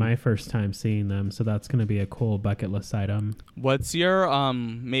going to be my first time seeing them, so that's going to be a cool bucket list item. What's your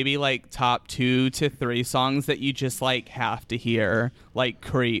maybe like top 2 to 3 songs that you just like have to hear? Like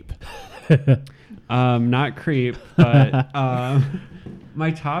Creep. Not Creep, but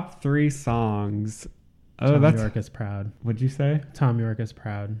my top 3 songs. Oh, Tom that's York is proud. What'd you say? Tom York is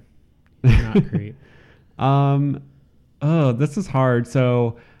proud. Not Creep. Oh, this is hard.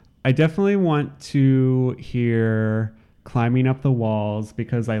 So I definitely want to hear Climbing Up the Walls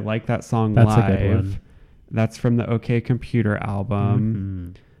because I like that song That's live. a good one. That's from the OK Computer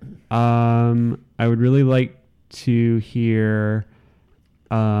album. I would really like to hear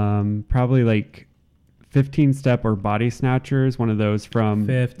probably like 15 Step or Body Snatchers, one of those from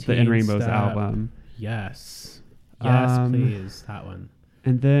the 15 In Rainbows Step. album. Yes. Yes, Um, please. That one.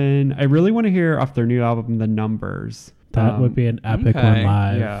 And then I really want to hear off their new album, The Numbers. That would be an epic okay. one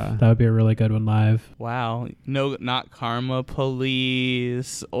live. Yeah. That would be a really good one live. Wow. No, not Karma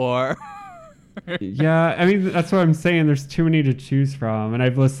Police or... Yeah, I mean, that's what I'm saying. There's too many to choose from. And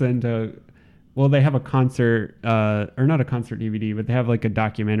I've listened to, well, they have a concert, or not a concert DVD, but they have like a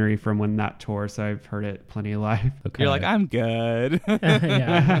documentary from when that tour. So I've heard it plenty live. Okay. You're like, I'm good.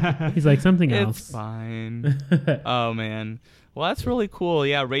 Yeah. He's like, something It's else. fine. Oh, man. Well, that's really cool.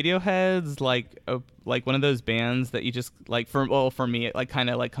 Yeah, Radiohead's like one of those bands that you just like for me it like kind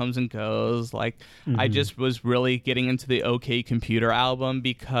of like comes and goes. Like I just was really getting into the OK Computer album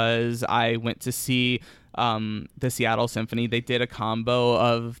because I went to see the Seattle Symphony. They did a combo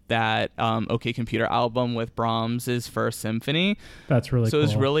of that OK Computer album with Brahms's First Symphony. That's really So cool. it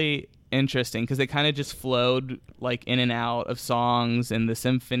was really interesting because they kind of just flowed like in and out of songs in the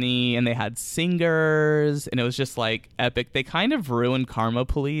symphony, and they had singers, and it was just like epic. They kind of ruined Karma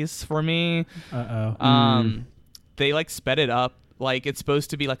Police for me. They like sped it up. Like it's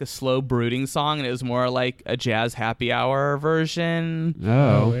supposed to be like a slow brooding song, and it was more like a jazz happy hour version.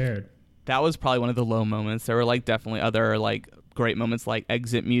 Oh, Oh, weird. That was probably one of the low moments. There were like definitely other like great moments, like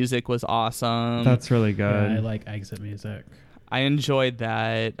Exit Music was awesome. that's really Yeah, good. I like exit music. I enjoyed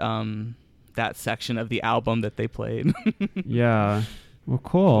that that section of the album that they played. Yeah. Well,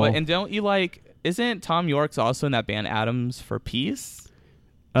 cool. And don't you like? Isn't Tom York's also in that band Atoms for Peace?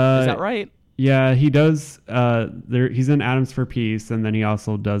 Is that right? Yeah, he does. He's in Atoms for Peace, and then he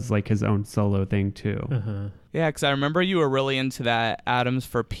also does like his own solo thing too. Uh-huh. Yeah, because I remember you were really into that Atoms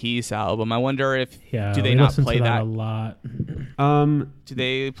for Peace album. I wonder if Yeah. do they we not listen play to that? a lot? Do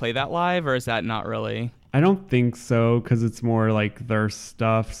they play that live, or is that not really? I don't think so because it's more like their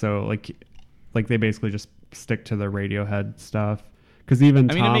stuff. So like they basically just stick to the Radiohead stuff. Because even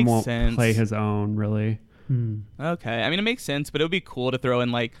I mean, it Tom makes won't sense. play his own really. Okay, I mean it makes sense, but it would be cool to throw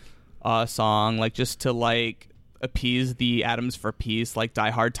in like a song, like just to like appease the Atoms for Peace, like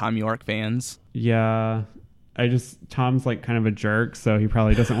diehard Tom York fans. Yeah, Tom's like kind of a jerk, so he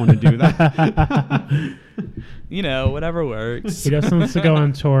probably doesn't want to do that. You know, whatever works. He just wants to go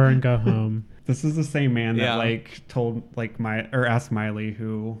on tour and go home. This is the same man that Yeah. like told like asked Miley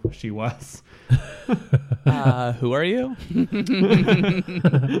who she was. Who are you?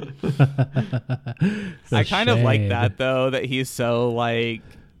 I kind of like that though, that he's so like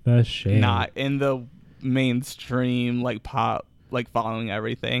The shade. not in the mainstream like pop, like following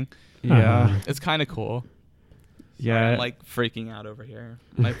everything. Yeah, Uh-huh. It's kind of cool. yeah. I'm like freaking out over here.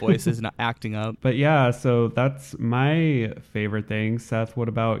 My voice is not acting up. But yeah, so that's my favorite thing. Seth, what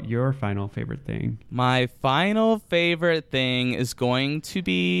about your final favorite thing? My final favorite thing is going to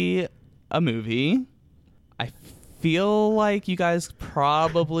be a movie. I feel like you guys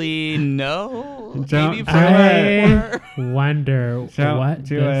probably know. Don't maybe do I before. wonder Don't what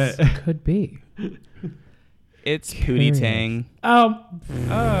do this it. could be. It's Pootie Tang. Oh,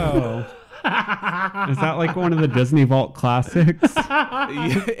 Oh. Is that like one of the Disney Vault classics?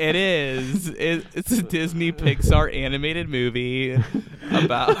 It is. It's a Disney Pixar animated movie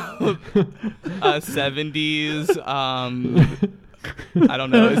about a 70s. I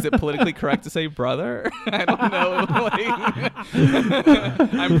don't know. Is it politically correct to say brother? I don't know. Like,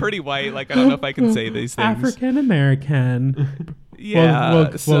 I'm pretty white. Like I don't know if I can say these things. African American. Yeah.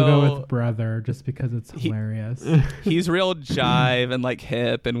 We'll so go with brother just because it's hilarious. he's real jive and like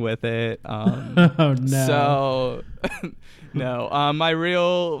hip and with it. Oh no. So, no. My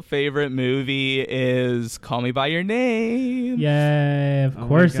real favorite movie is Call Me by Your Name. Yay, of Oh my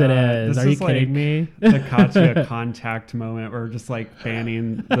course it God. is. This Are you is kidding me? The Katya Contact moment. We're just like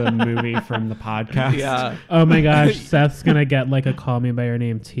banning the movie from the podcast. Yeah. Oh my gosh, Seth's gonna get like a Call Me by Your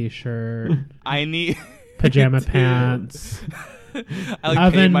Name t-shirt, I need pajama Dude. pants. I like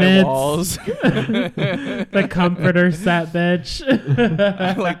Oven paint my mitts. walls. The comforter set, bitch.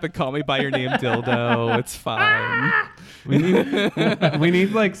 I like the call me by your name dildo. It's fine. We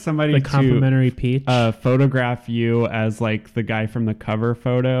need like somebody The to complimentary peach. photograph you as like the guy from the cover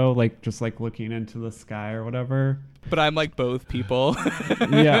photo, like just like looking into the sky or whatever. But I'm like both people.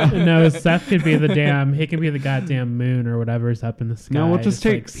 Yeah. No, Seth could be he can be the goddamn moon or whatever's up in the sky. No, we'll just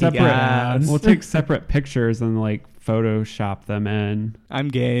take like, separate. peeking down. We'll take separate pictures and like Photoshop them in. I'm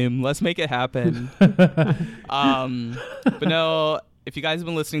game. Let's make it happen. But no, if you guys have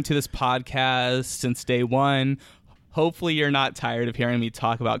been listening to this podcast since day one, hopefully you're not tired of hearing me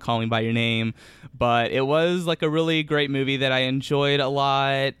talk about Call Me by Your Name. But it was like a really great movie that I enjoyed a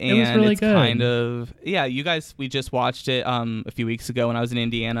lot. And was really it's good. kind of, you guys, we just watched it a few weeks ago when I was in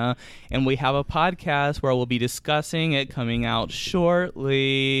Indiana. And we have a podcast where we'll be discussing it coming out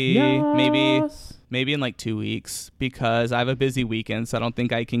shortly. Yes. Maybe in like 2 weeks, because I have a busy weekend, so I don't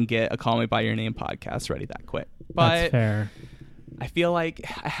think I can get a Call Me by Your Name podcast ready that quick. But That's fair. I feel like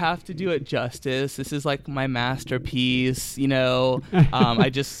I have to do it justice. This is like my masterpiece, I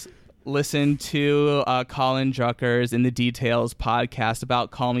just listened to Colin Drucker's In the Details podcast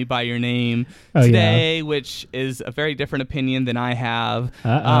about Call Me by Your Name today, which is a very different opinion than I have.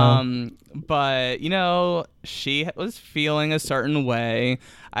 But she was feeling a certain way.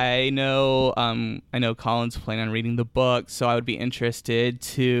 I know Colin's planning on reading the book, so I would be interested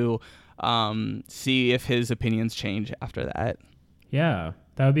to see if his opinions change after that. Yeah,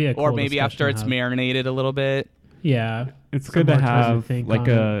 that would be a cool Or maybe after it's discussion to have. marinated a little bit. Yeah, It's Some good to more time to have think like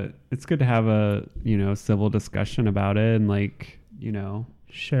on it's good to have a civil discussion about it and like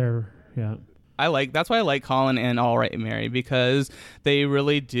sure. Yeah, That's why I like Colin and All Right Mary, because they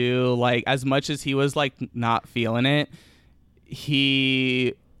really do, like, as much as he was like not feeling it,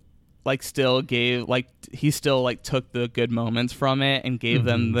 he like still gave, like, he still like took the good moments from it and gave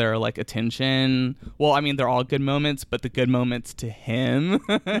them their like attention. Well, I mean, they're all good moments, but the good moments to him.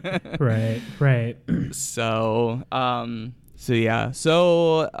 right. So I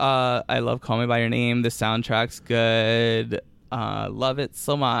love Call Me by Your Name. The soundtrack's good. Love it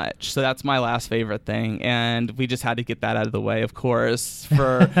so much. So that's my last favorite thing, and we just had to get that out of the way, of course,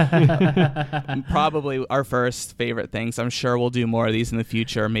 for probably our first favorite things. I'm sure we'll do more of these in the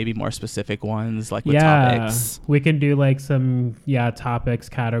future, maybe more specific ones, like with topics. We can do like some topics,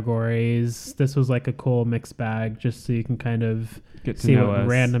 categories. This was like a cool mixed bag, just so you can kind of get to see know what us.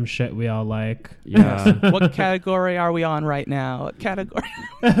 random shit we all like. Yeah. What category are we on right now? What category?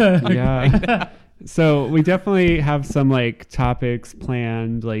 Yeah. So we definitely have some like topics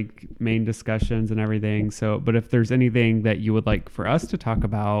planned, like main discussions and everything. So, but if there's anything that you would like for us to talk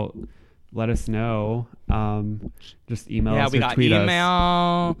about, let us know. Just email us we or got tweet us.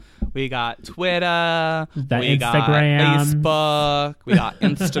 email, we got Twitter, we got Instagram. Facebook, we got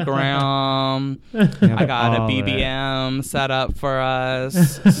Instagram. I got a BBM set up for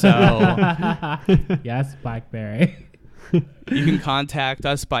us. So Yes, BlackBerry. you can contact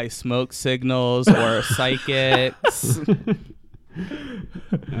us by smoke signals or psychics.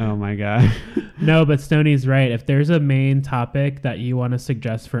 Oh my God. No, but Stoney's right. If there's a main topic that you want to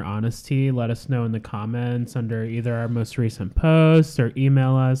suggest for honesty, let us know in the comments under either our most recent posts or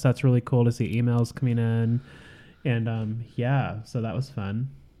email us. That's really cool to see emails coming in. And so that was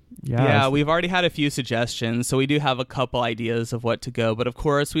fun. Yeah, we've already had a few suggestions, so we do have a couple ideas of what to go. But of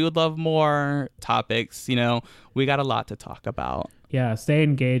course, we would love more topics. We got a lot to talk about. Yeah, stay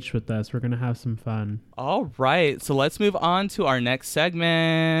engaged with us. We're going to have some fun. All right, so let's move on to our next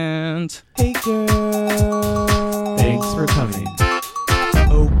segment. Hey girl. Thanks for coming.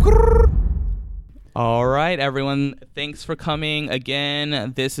 All right, everyone. Thanks for coming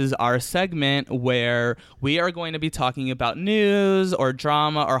again. This is our segment where we are going to be talking about news or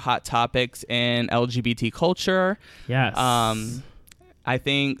drama or hot topics in LGBT culture. Yes. I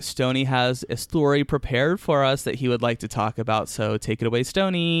think Stoney has a story prepared for us that he would like to talk about. So take it away,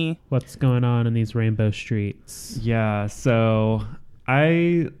 Stoney. What's going on in these rainbow streets? Yeah. So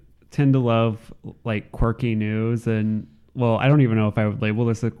I tend to love like quirky news and, well, I don't even know if I would label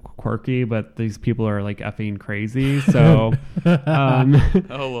this a quirky, but these people are like effing crazy. So, Oh,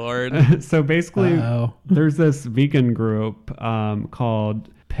 Lord. so basically Uh-oh. there's this vegan group called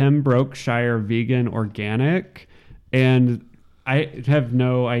Pembrokeshire Vegan Organic. And I have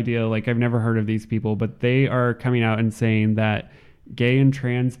no idea, like I've never heard of these people, but they are coming out and saying that gay and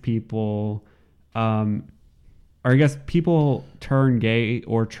trans people, or I guess people turn gay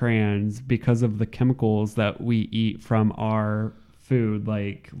or trans because of the chemicals that we eat from our food,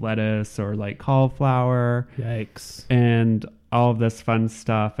 like lettuce or like cauliflower Yikes. and all of this fun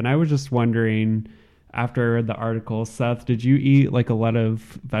stuff. And I was just wondering, after the article. Seth, did you eat like a lot of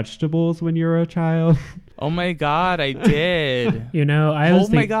vegetables when you were a child? Oh my God, I did. You know, I was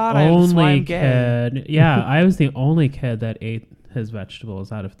Oh my the God, that's why only I'm gay. kid. Yeah, I was the only kid that ate his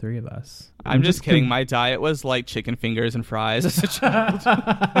vegetables out of 3 of us. I'm just kidding. My diet was like chicken fingers and fries as a child.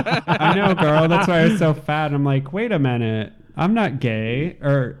 I know, girl. That's why I was so fat. I'm like, wait a minute. I'm not gay.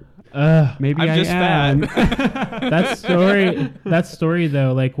 Or maybe I'm I just am. fat. That story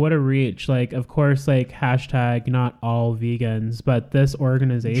though, like what a reach. Like, of course, like hashtag not all vegans, but this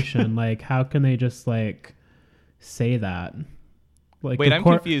organization, like how can they just like say that? Like, Wait, of I'm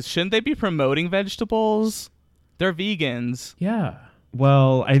cour- confused. Shouldn't they be promoting vegetables? They're vegans. Yeah.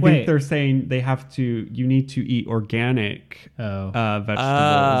 Well, I think Wait. they're saying you need to eat organic Oh. vegetables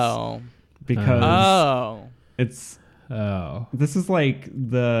Oh. because Oh. it's Oh. this is like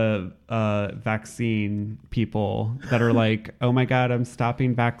the vaccine people that are like, oh my God, I'm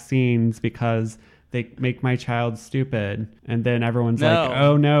stopping vaccines because they make my child stupid. And then everyone's No. like,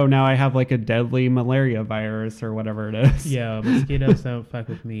 oh no, now I have like a deadly malaria virus or whatever it is. Yeah, mosquitoes don't fuck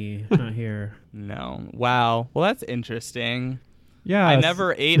with me. Not here. No. Wow. Well, that's interesting. Yeah. I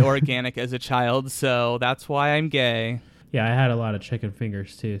never ate organic as a child, so that's why I'm gay. Yeah, I had a lot of chicken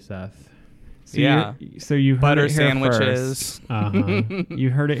fingers too, Seth. Yeah. So you heard Butter it here sandwiches. Uh-huh. First. You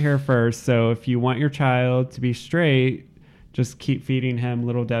heard it here first. So if you want your child to be straight, just keep feeding him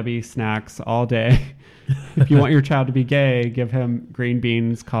Little Debbie snacks all day. If you want your child to be gay, give him green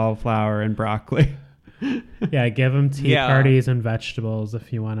beans, cauliflower, and broccoli. Yeah, give him tea Yeah. parties and vegetables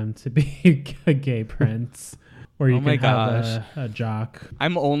if you want him to be a gay prince. Or you Oh my can have a jock.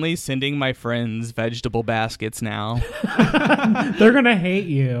 I'm only sending my friends vegetable baskets now. They're going to hate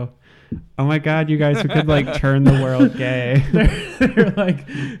you. Oh my God, you guys, we could like turn the world gay. They're like,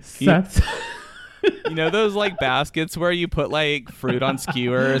 Seth. You know those like baskets where you put like fruit on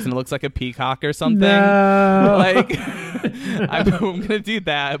skewers and it looks like a peacock or something? No. Like I'm gonna do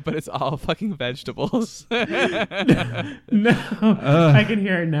that, but it's all fucking vegetables. No. I can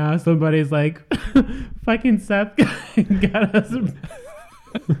hear it now. Somebody's like, fucking Seth got us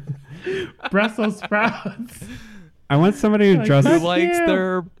Brussels sprouts. I want somebody who Like, dresses Who fuck likes you.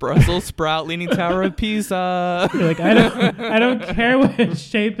 their Brussels sprout leaning tower of Pisa? You're like, I don't care what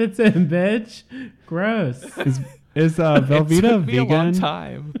shape it's in, bitch. Gross. is It Velveeta took me a long vegan?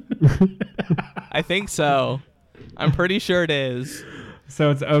 time. I think so. I'm pretty sure it is.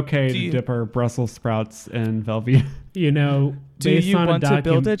 So it's okay Do to you- dip our Brussels sprouts in Velveeta. You know, Do based you on want a to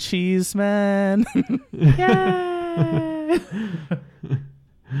build a cheese man? Yay!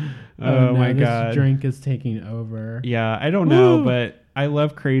 Oh no, my this God. drink is taking over. Yeah, I don't know, Woo. but I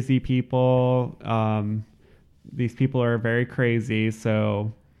love crazy people. These people are very crazy,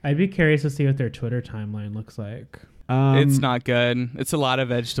 so I'd be curious to see what their Twitter timeline looks like. It's not good. It's a lot of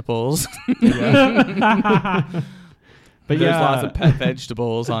vegetables. But There's yeah, lots of pet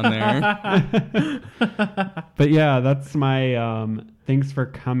vegetables on there. but yeah, that's my thanks for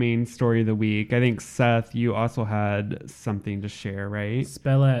coming story of the week. I think Seth, you also had something to share, right?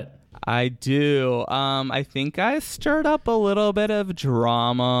 Spell it. I do. I think I stirred up a little bit of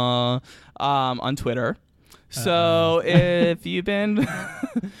drama on Twitter. So if you've been...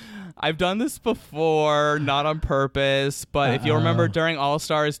 I've done this before, not on purpose, but if you'll remember during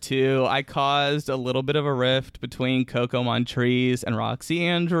All-Stars 2, I caused a little bit of a rift between Coco Montrese and Roxy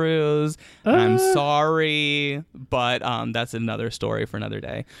Andrews. And I'm sorry, but that's another story for another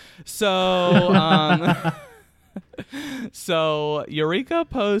day. So... So Eureka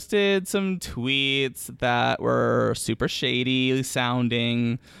posted some tweets that were super shady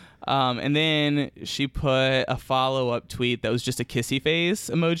sounding. And then she put a follow-up tweet that was just a kissy face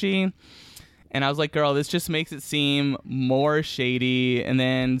emoji. And I was like, girl, this just makes it seem more shady. And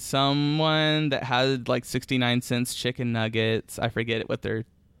then someone that had like 69 cents chicken nuggets, I forget what their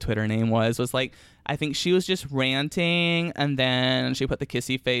Twitter name was like, I think she was just ranting, and then she put the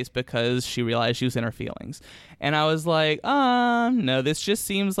kissy face because she realized she was in her feelings. And I was like, no, this just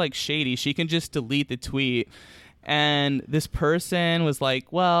seems like shady. She can just delete the tweet. And this person was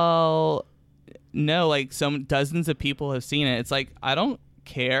like, well, no, like some dozens of people have seen it. It's like, I don't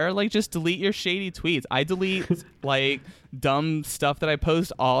care. Like, just delete your shady tweets. I delete like dumb stuff that I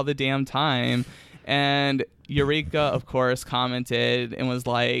post all the damn time. And Eureka, of course, commented and was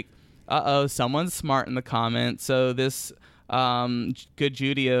like, uh-oh, someone's smart in the comments. So this good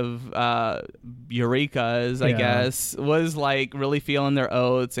Judy of Eureka's, I guess, was like really feeling their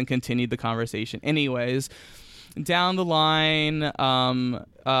oats and continued the conversation. Anyways, down the line,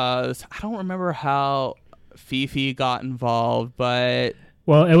 I don't remember how Fifi got involved, but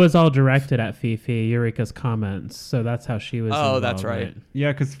Well, it was all directed at Fifi, Eureka's comments, so that's how she was. Oh, that's involved, right.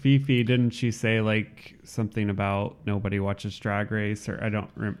 Yeah, because Fifi, didn't she say like something about nobody watches Drag Race, or I don't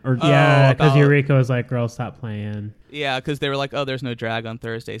remember. Or, Yeah, because about- Eureka was like, "Girl, stop playing." Yeah, because they were like, oh, there's no drag on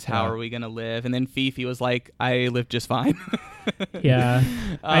Thursdays. How Yeah. are we going to live? And then Fifi was like, I live just fine. Yeah,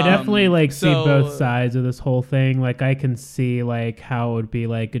 I definitely like see so- both sides of this whole thing. Like, I can see like how it would be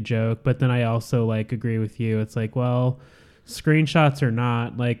like a joke, but then I also like agree with you. It's like, well, screenshots or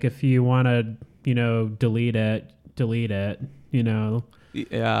not, like if you want to, delete it.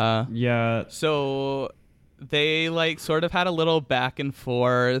 Yeah. yeah, So they like sort of had a little back and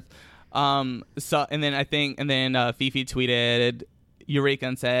forth. So and then Fifi tweeted Eureka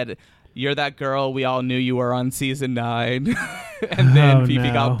and said, "You're that girl we all knew you were on season 9." And then Oh, Fifi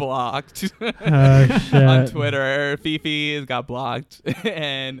no. got blocked Oh shit! on Twitter. Fifi got blocked,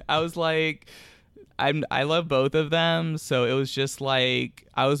 and I was like, I love both of them, so it was just like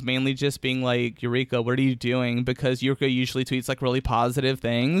I was mainly just being like, Eureka, what are you doing? Because Eureka usually tweets like really positive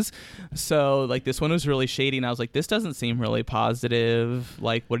things, so like this one was really shady, and I was like, this doesn't seem really positive.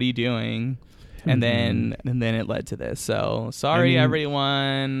 Like, what are you doing? And then it led to this. So sorry,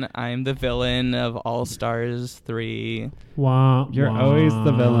 everyone. I'm the villain of All Stars 3. Wah, You're wah. always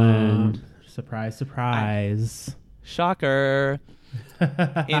the villain. Surprise, surprise. Shocker.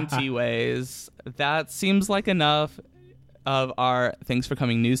 Anyways, that seems like enough of our Thanks for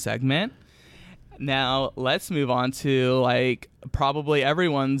Coming news segment. Now let's move on to like probably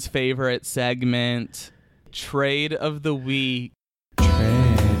everyone's favorite segment, Trade of the Week.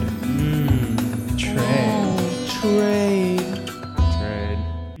 trade.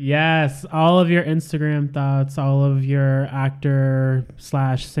 Yes, all of your Instagram thoughts, all of your actor /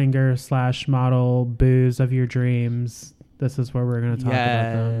 singer / model boos of your dreams. This is where we're going to talk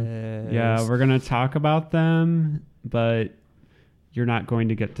about them. Yeah, we're gonna talk about them, but you're not going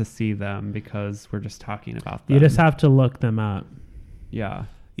to get to see them because we're just talking about them. You just have to look them up. yeah.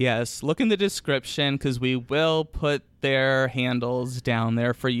 Yes, look in the description because we will put their handles down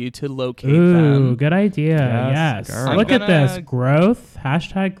there for you to locate Ooh, them. good idea. Yes, Yes. girl. Look I'm at this. gonna- Growth.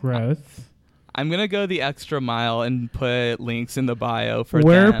 Hashtag growth. I'm going to go the extra mile and put links in the bio for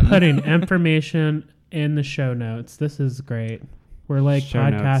We're them. putting information in the show notes. This is great. We're like Show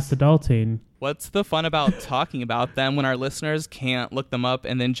podcast adulting. What's the fun about talking about them when our listeners can't look them up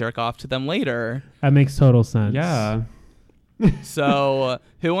and then jerk off to them later? That makes total sense. Yeah. So,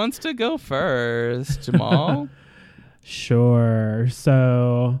 who wants to go first? Jamal? Sure.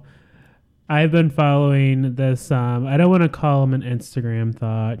 So I've been following this. I don't want to call him an Instagram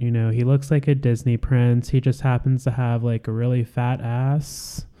thought. He looks like a Disney prince. He just happens to have like a really fat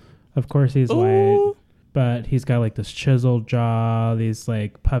ass. Of course, he's white, Ooh. but he's got like this chiseled jaw, these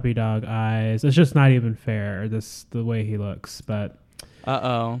like puppy dog eyes. It's just not even fair, the way he looks. But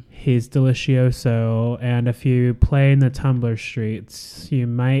Uh-oh. he's delicioso, and if you play in the Tumblr streets, you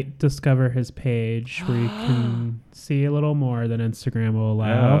might discover his page where you can see a little more than Instagram will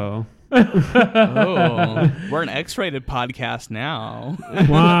allow. Oh. Oh, we're an X-rated podcast now.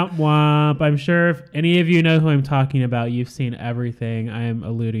 Womp womp. I'm sure if any of you know who I'm talking about, you've seen everything I am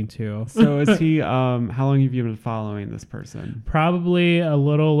alluding to. So is he? How long have you been following this person? Probably a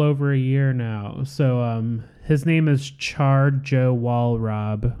little over a year now. So his name is Chard Joe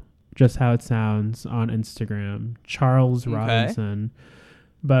Walrob, just how it sounds on Instagram. Charles Okay. Robinson.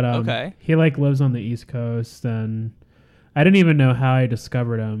 But Okay. he like lives on the East Coast, and I didn't even know how I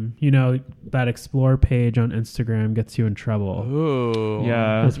discovered him. That explore page on Instagram gets you in trouble. Ooh.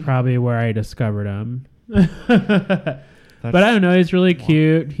 Yeah. That's probably where I discovered him. But I don't know. He's really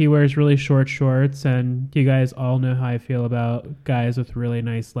cute. He wears really short shorts, and you guys all know how I feel about guys with really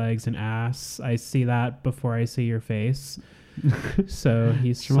nice legs and ass. I see that before I see your face. So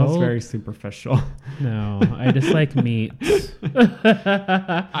he's Jamal's sold. very superficial. No, I just like meat.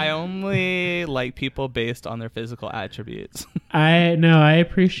 I only like people based on their physical attributes. I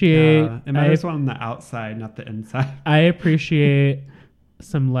appreciate. It matters on the outside, not the inside. I appreciate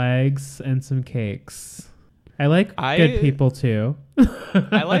some legs and some cakes. I like good people too.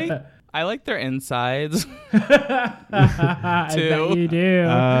 I like their insides. I bet you do.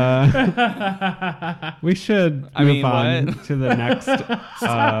 We should I move mean, on what? to the next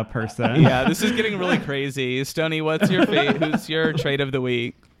person. Yeah, this is getting really crazy. Stoney, who's your trade of the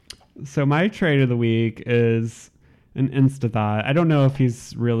week? So my trade of the week is an Insta thought. I don't know if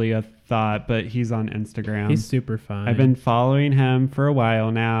he's really a thought, but he's on Instagram. He's super fun. I've been following him for a while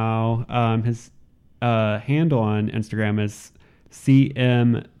now. His handle on Instagram is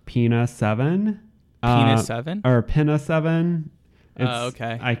CMPina7. Pina7? Or Pina7. Oh,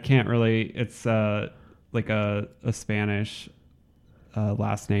 okay. I can't really. It's like a Spanish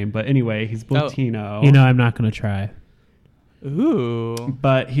last name, but anyway, he's Latino. You know, I'm not going to try. Ooh.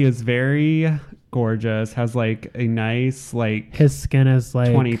 But he is very gorgeous. Has like a nice like His skin is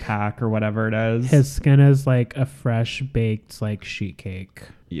like 20 pack or whatever it is. His skin is like a fresh baked like sheet cake.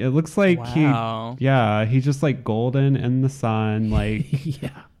 It looks like Wow. he's just like golden in the sun, like Yeah,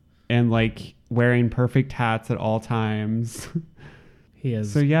 and like wearing perfect hats at all times. he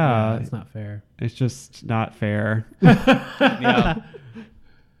is. So yeah, it's not fair. It's just not fair. Yeah.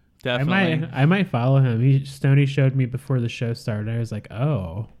 Definitely. I might follow him. Stoney showed me before the show started. I was like,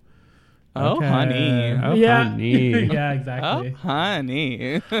 oh. Oh, Okay. honey. Oh, yeah. honey. Yeah, Oh, exactly.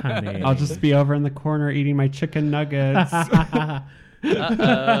 honey. Honey. I'll just be over in the corner eating my chicken nuggets.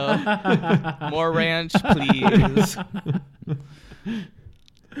 Uh-oh. More ranch, please.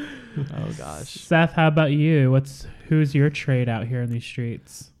 Oh, gosh. Seth, how about you? Who's your trade out here in these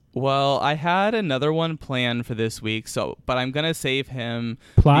streets? Well, I had another one planned for this week, but I'm going to save him.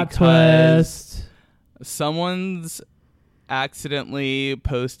 Plot because twist. Someone's accidentally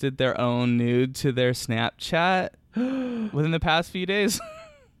posted their own nude to their Snapchat within the past few days.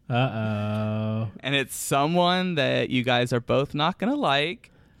 Uh-oh. And it's someone that you guys are both not going to like.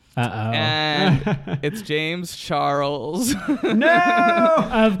 Uh-oh. And it's James Charles. No!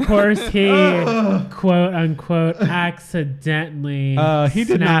 Of course he, quote unquote, accidentally He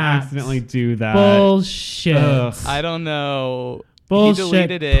did not snapped. accidentally do that. Bullshit. Ugh. I don't know. Bullshit, He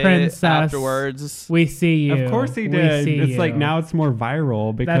deleted it princess. afterwards. We see you. Of course he We did. see It's you. like now it's more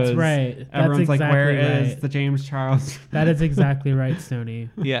viral because That's right. That's everyone's like, where exactly is right. the James Charles? That is exactly right, Stoney.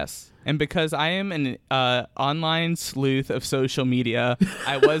 Yes. And because I am an online sleuth of social media,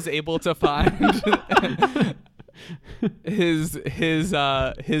 I was able to find his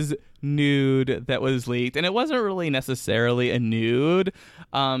nude that was leaked, and it wasn't really necessarily a nude.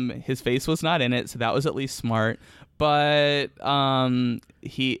 His face was not in it, so that was at least smart. But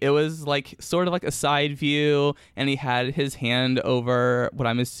it was like sort of like a side view, and he had his hand over what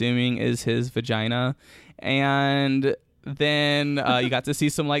I'm assuming is his vagina, and then you got to see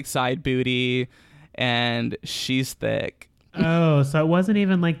some like side booty, and she's thick. Oh, so it wasn't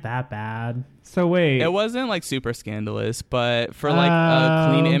even like that bad. So wait. It wasn't like super scandalous, but for like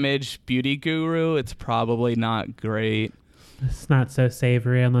a clean image beauty guru, it's probably not great. It's not so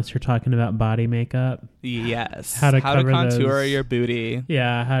savory unless you're talking about body makeup. Yes. How to cover contour those- your booty.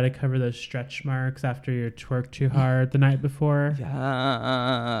 Yeah, how to cover those stretch marks after you twerk too hard the night before. Yes.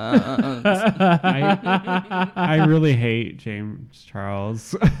 I really hate James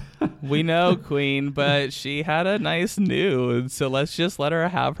Charles. We know, Queen, but she had a nice nude, so let's just let her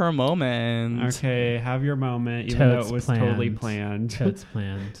have her moment. Okay, have your moment, even though Totes it was planned. totally planned. Totes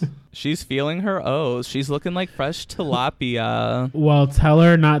planned. She's feeling her O's. She's looking like fresh tilapia. Well, tell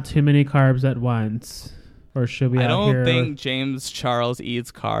her not too many carbs at once. Or should we I out don't here... think James Charles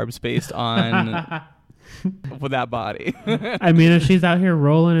eats carbs based on with that body. I mean, if she's out here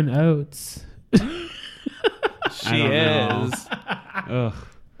rolling in oats. She don't know. is. Ugh.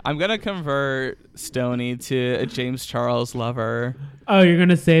 I'm going to convert Stoney to a James Charles lover. Oh, you're going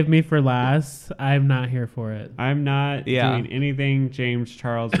to save me for last? I'm not here for it. I'm not Yeah. doing anything James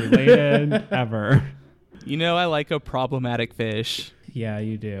Charles related ever. You know, I like a problematic fish. Yeah,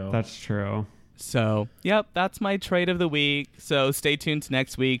 you do. That's true. So, yep, that's my trade of the week. So stay tuned to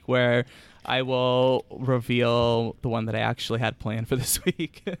next week where I will reveal the one that I actually had planned for this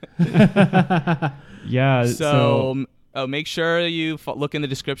week. Yeah. So make sure you look in the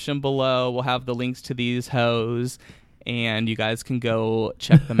description below. We'll have the links to these hoes, and you guys can go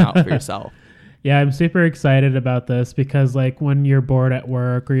check them out for yourself. Yeah, I'm super excited about this because, like, when you're bored at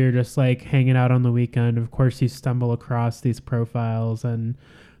work or you're just, like, hanging out on the weekend, of course you stumble across these profiles and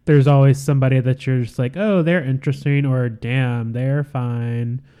there's always somebody that you're just like, oh, they're interesting, or damn, they're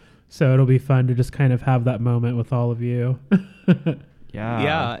fine. So it'll be fun to just kind of have that moment with all of you.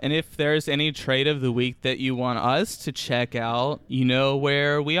 Yeah, and if there's any trade of the week that you want us to check out, you know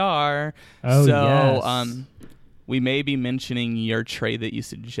where we are. Oh, so, yes. we may be mentioning your trade that you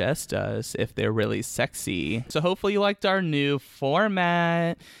suggest us if they're really sexy. So hopefully you liked our new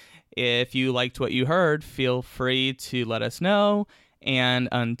format. If you liked what you heard, feel free to let us know. And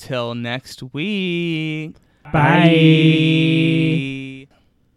until next week, Bye.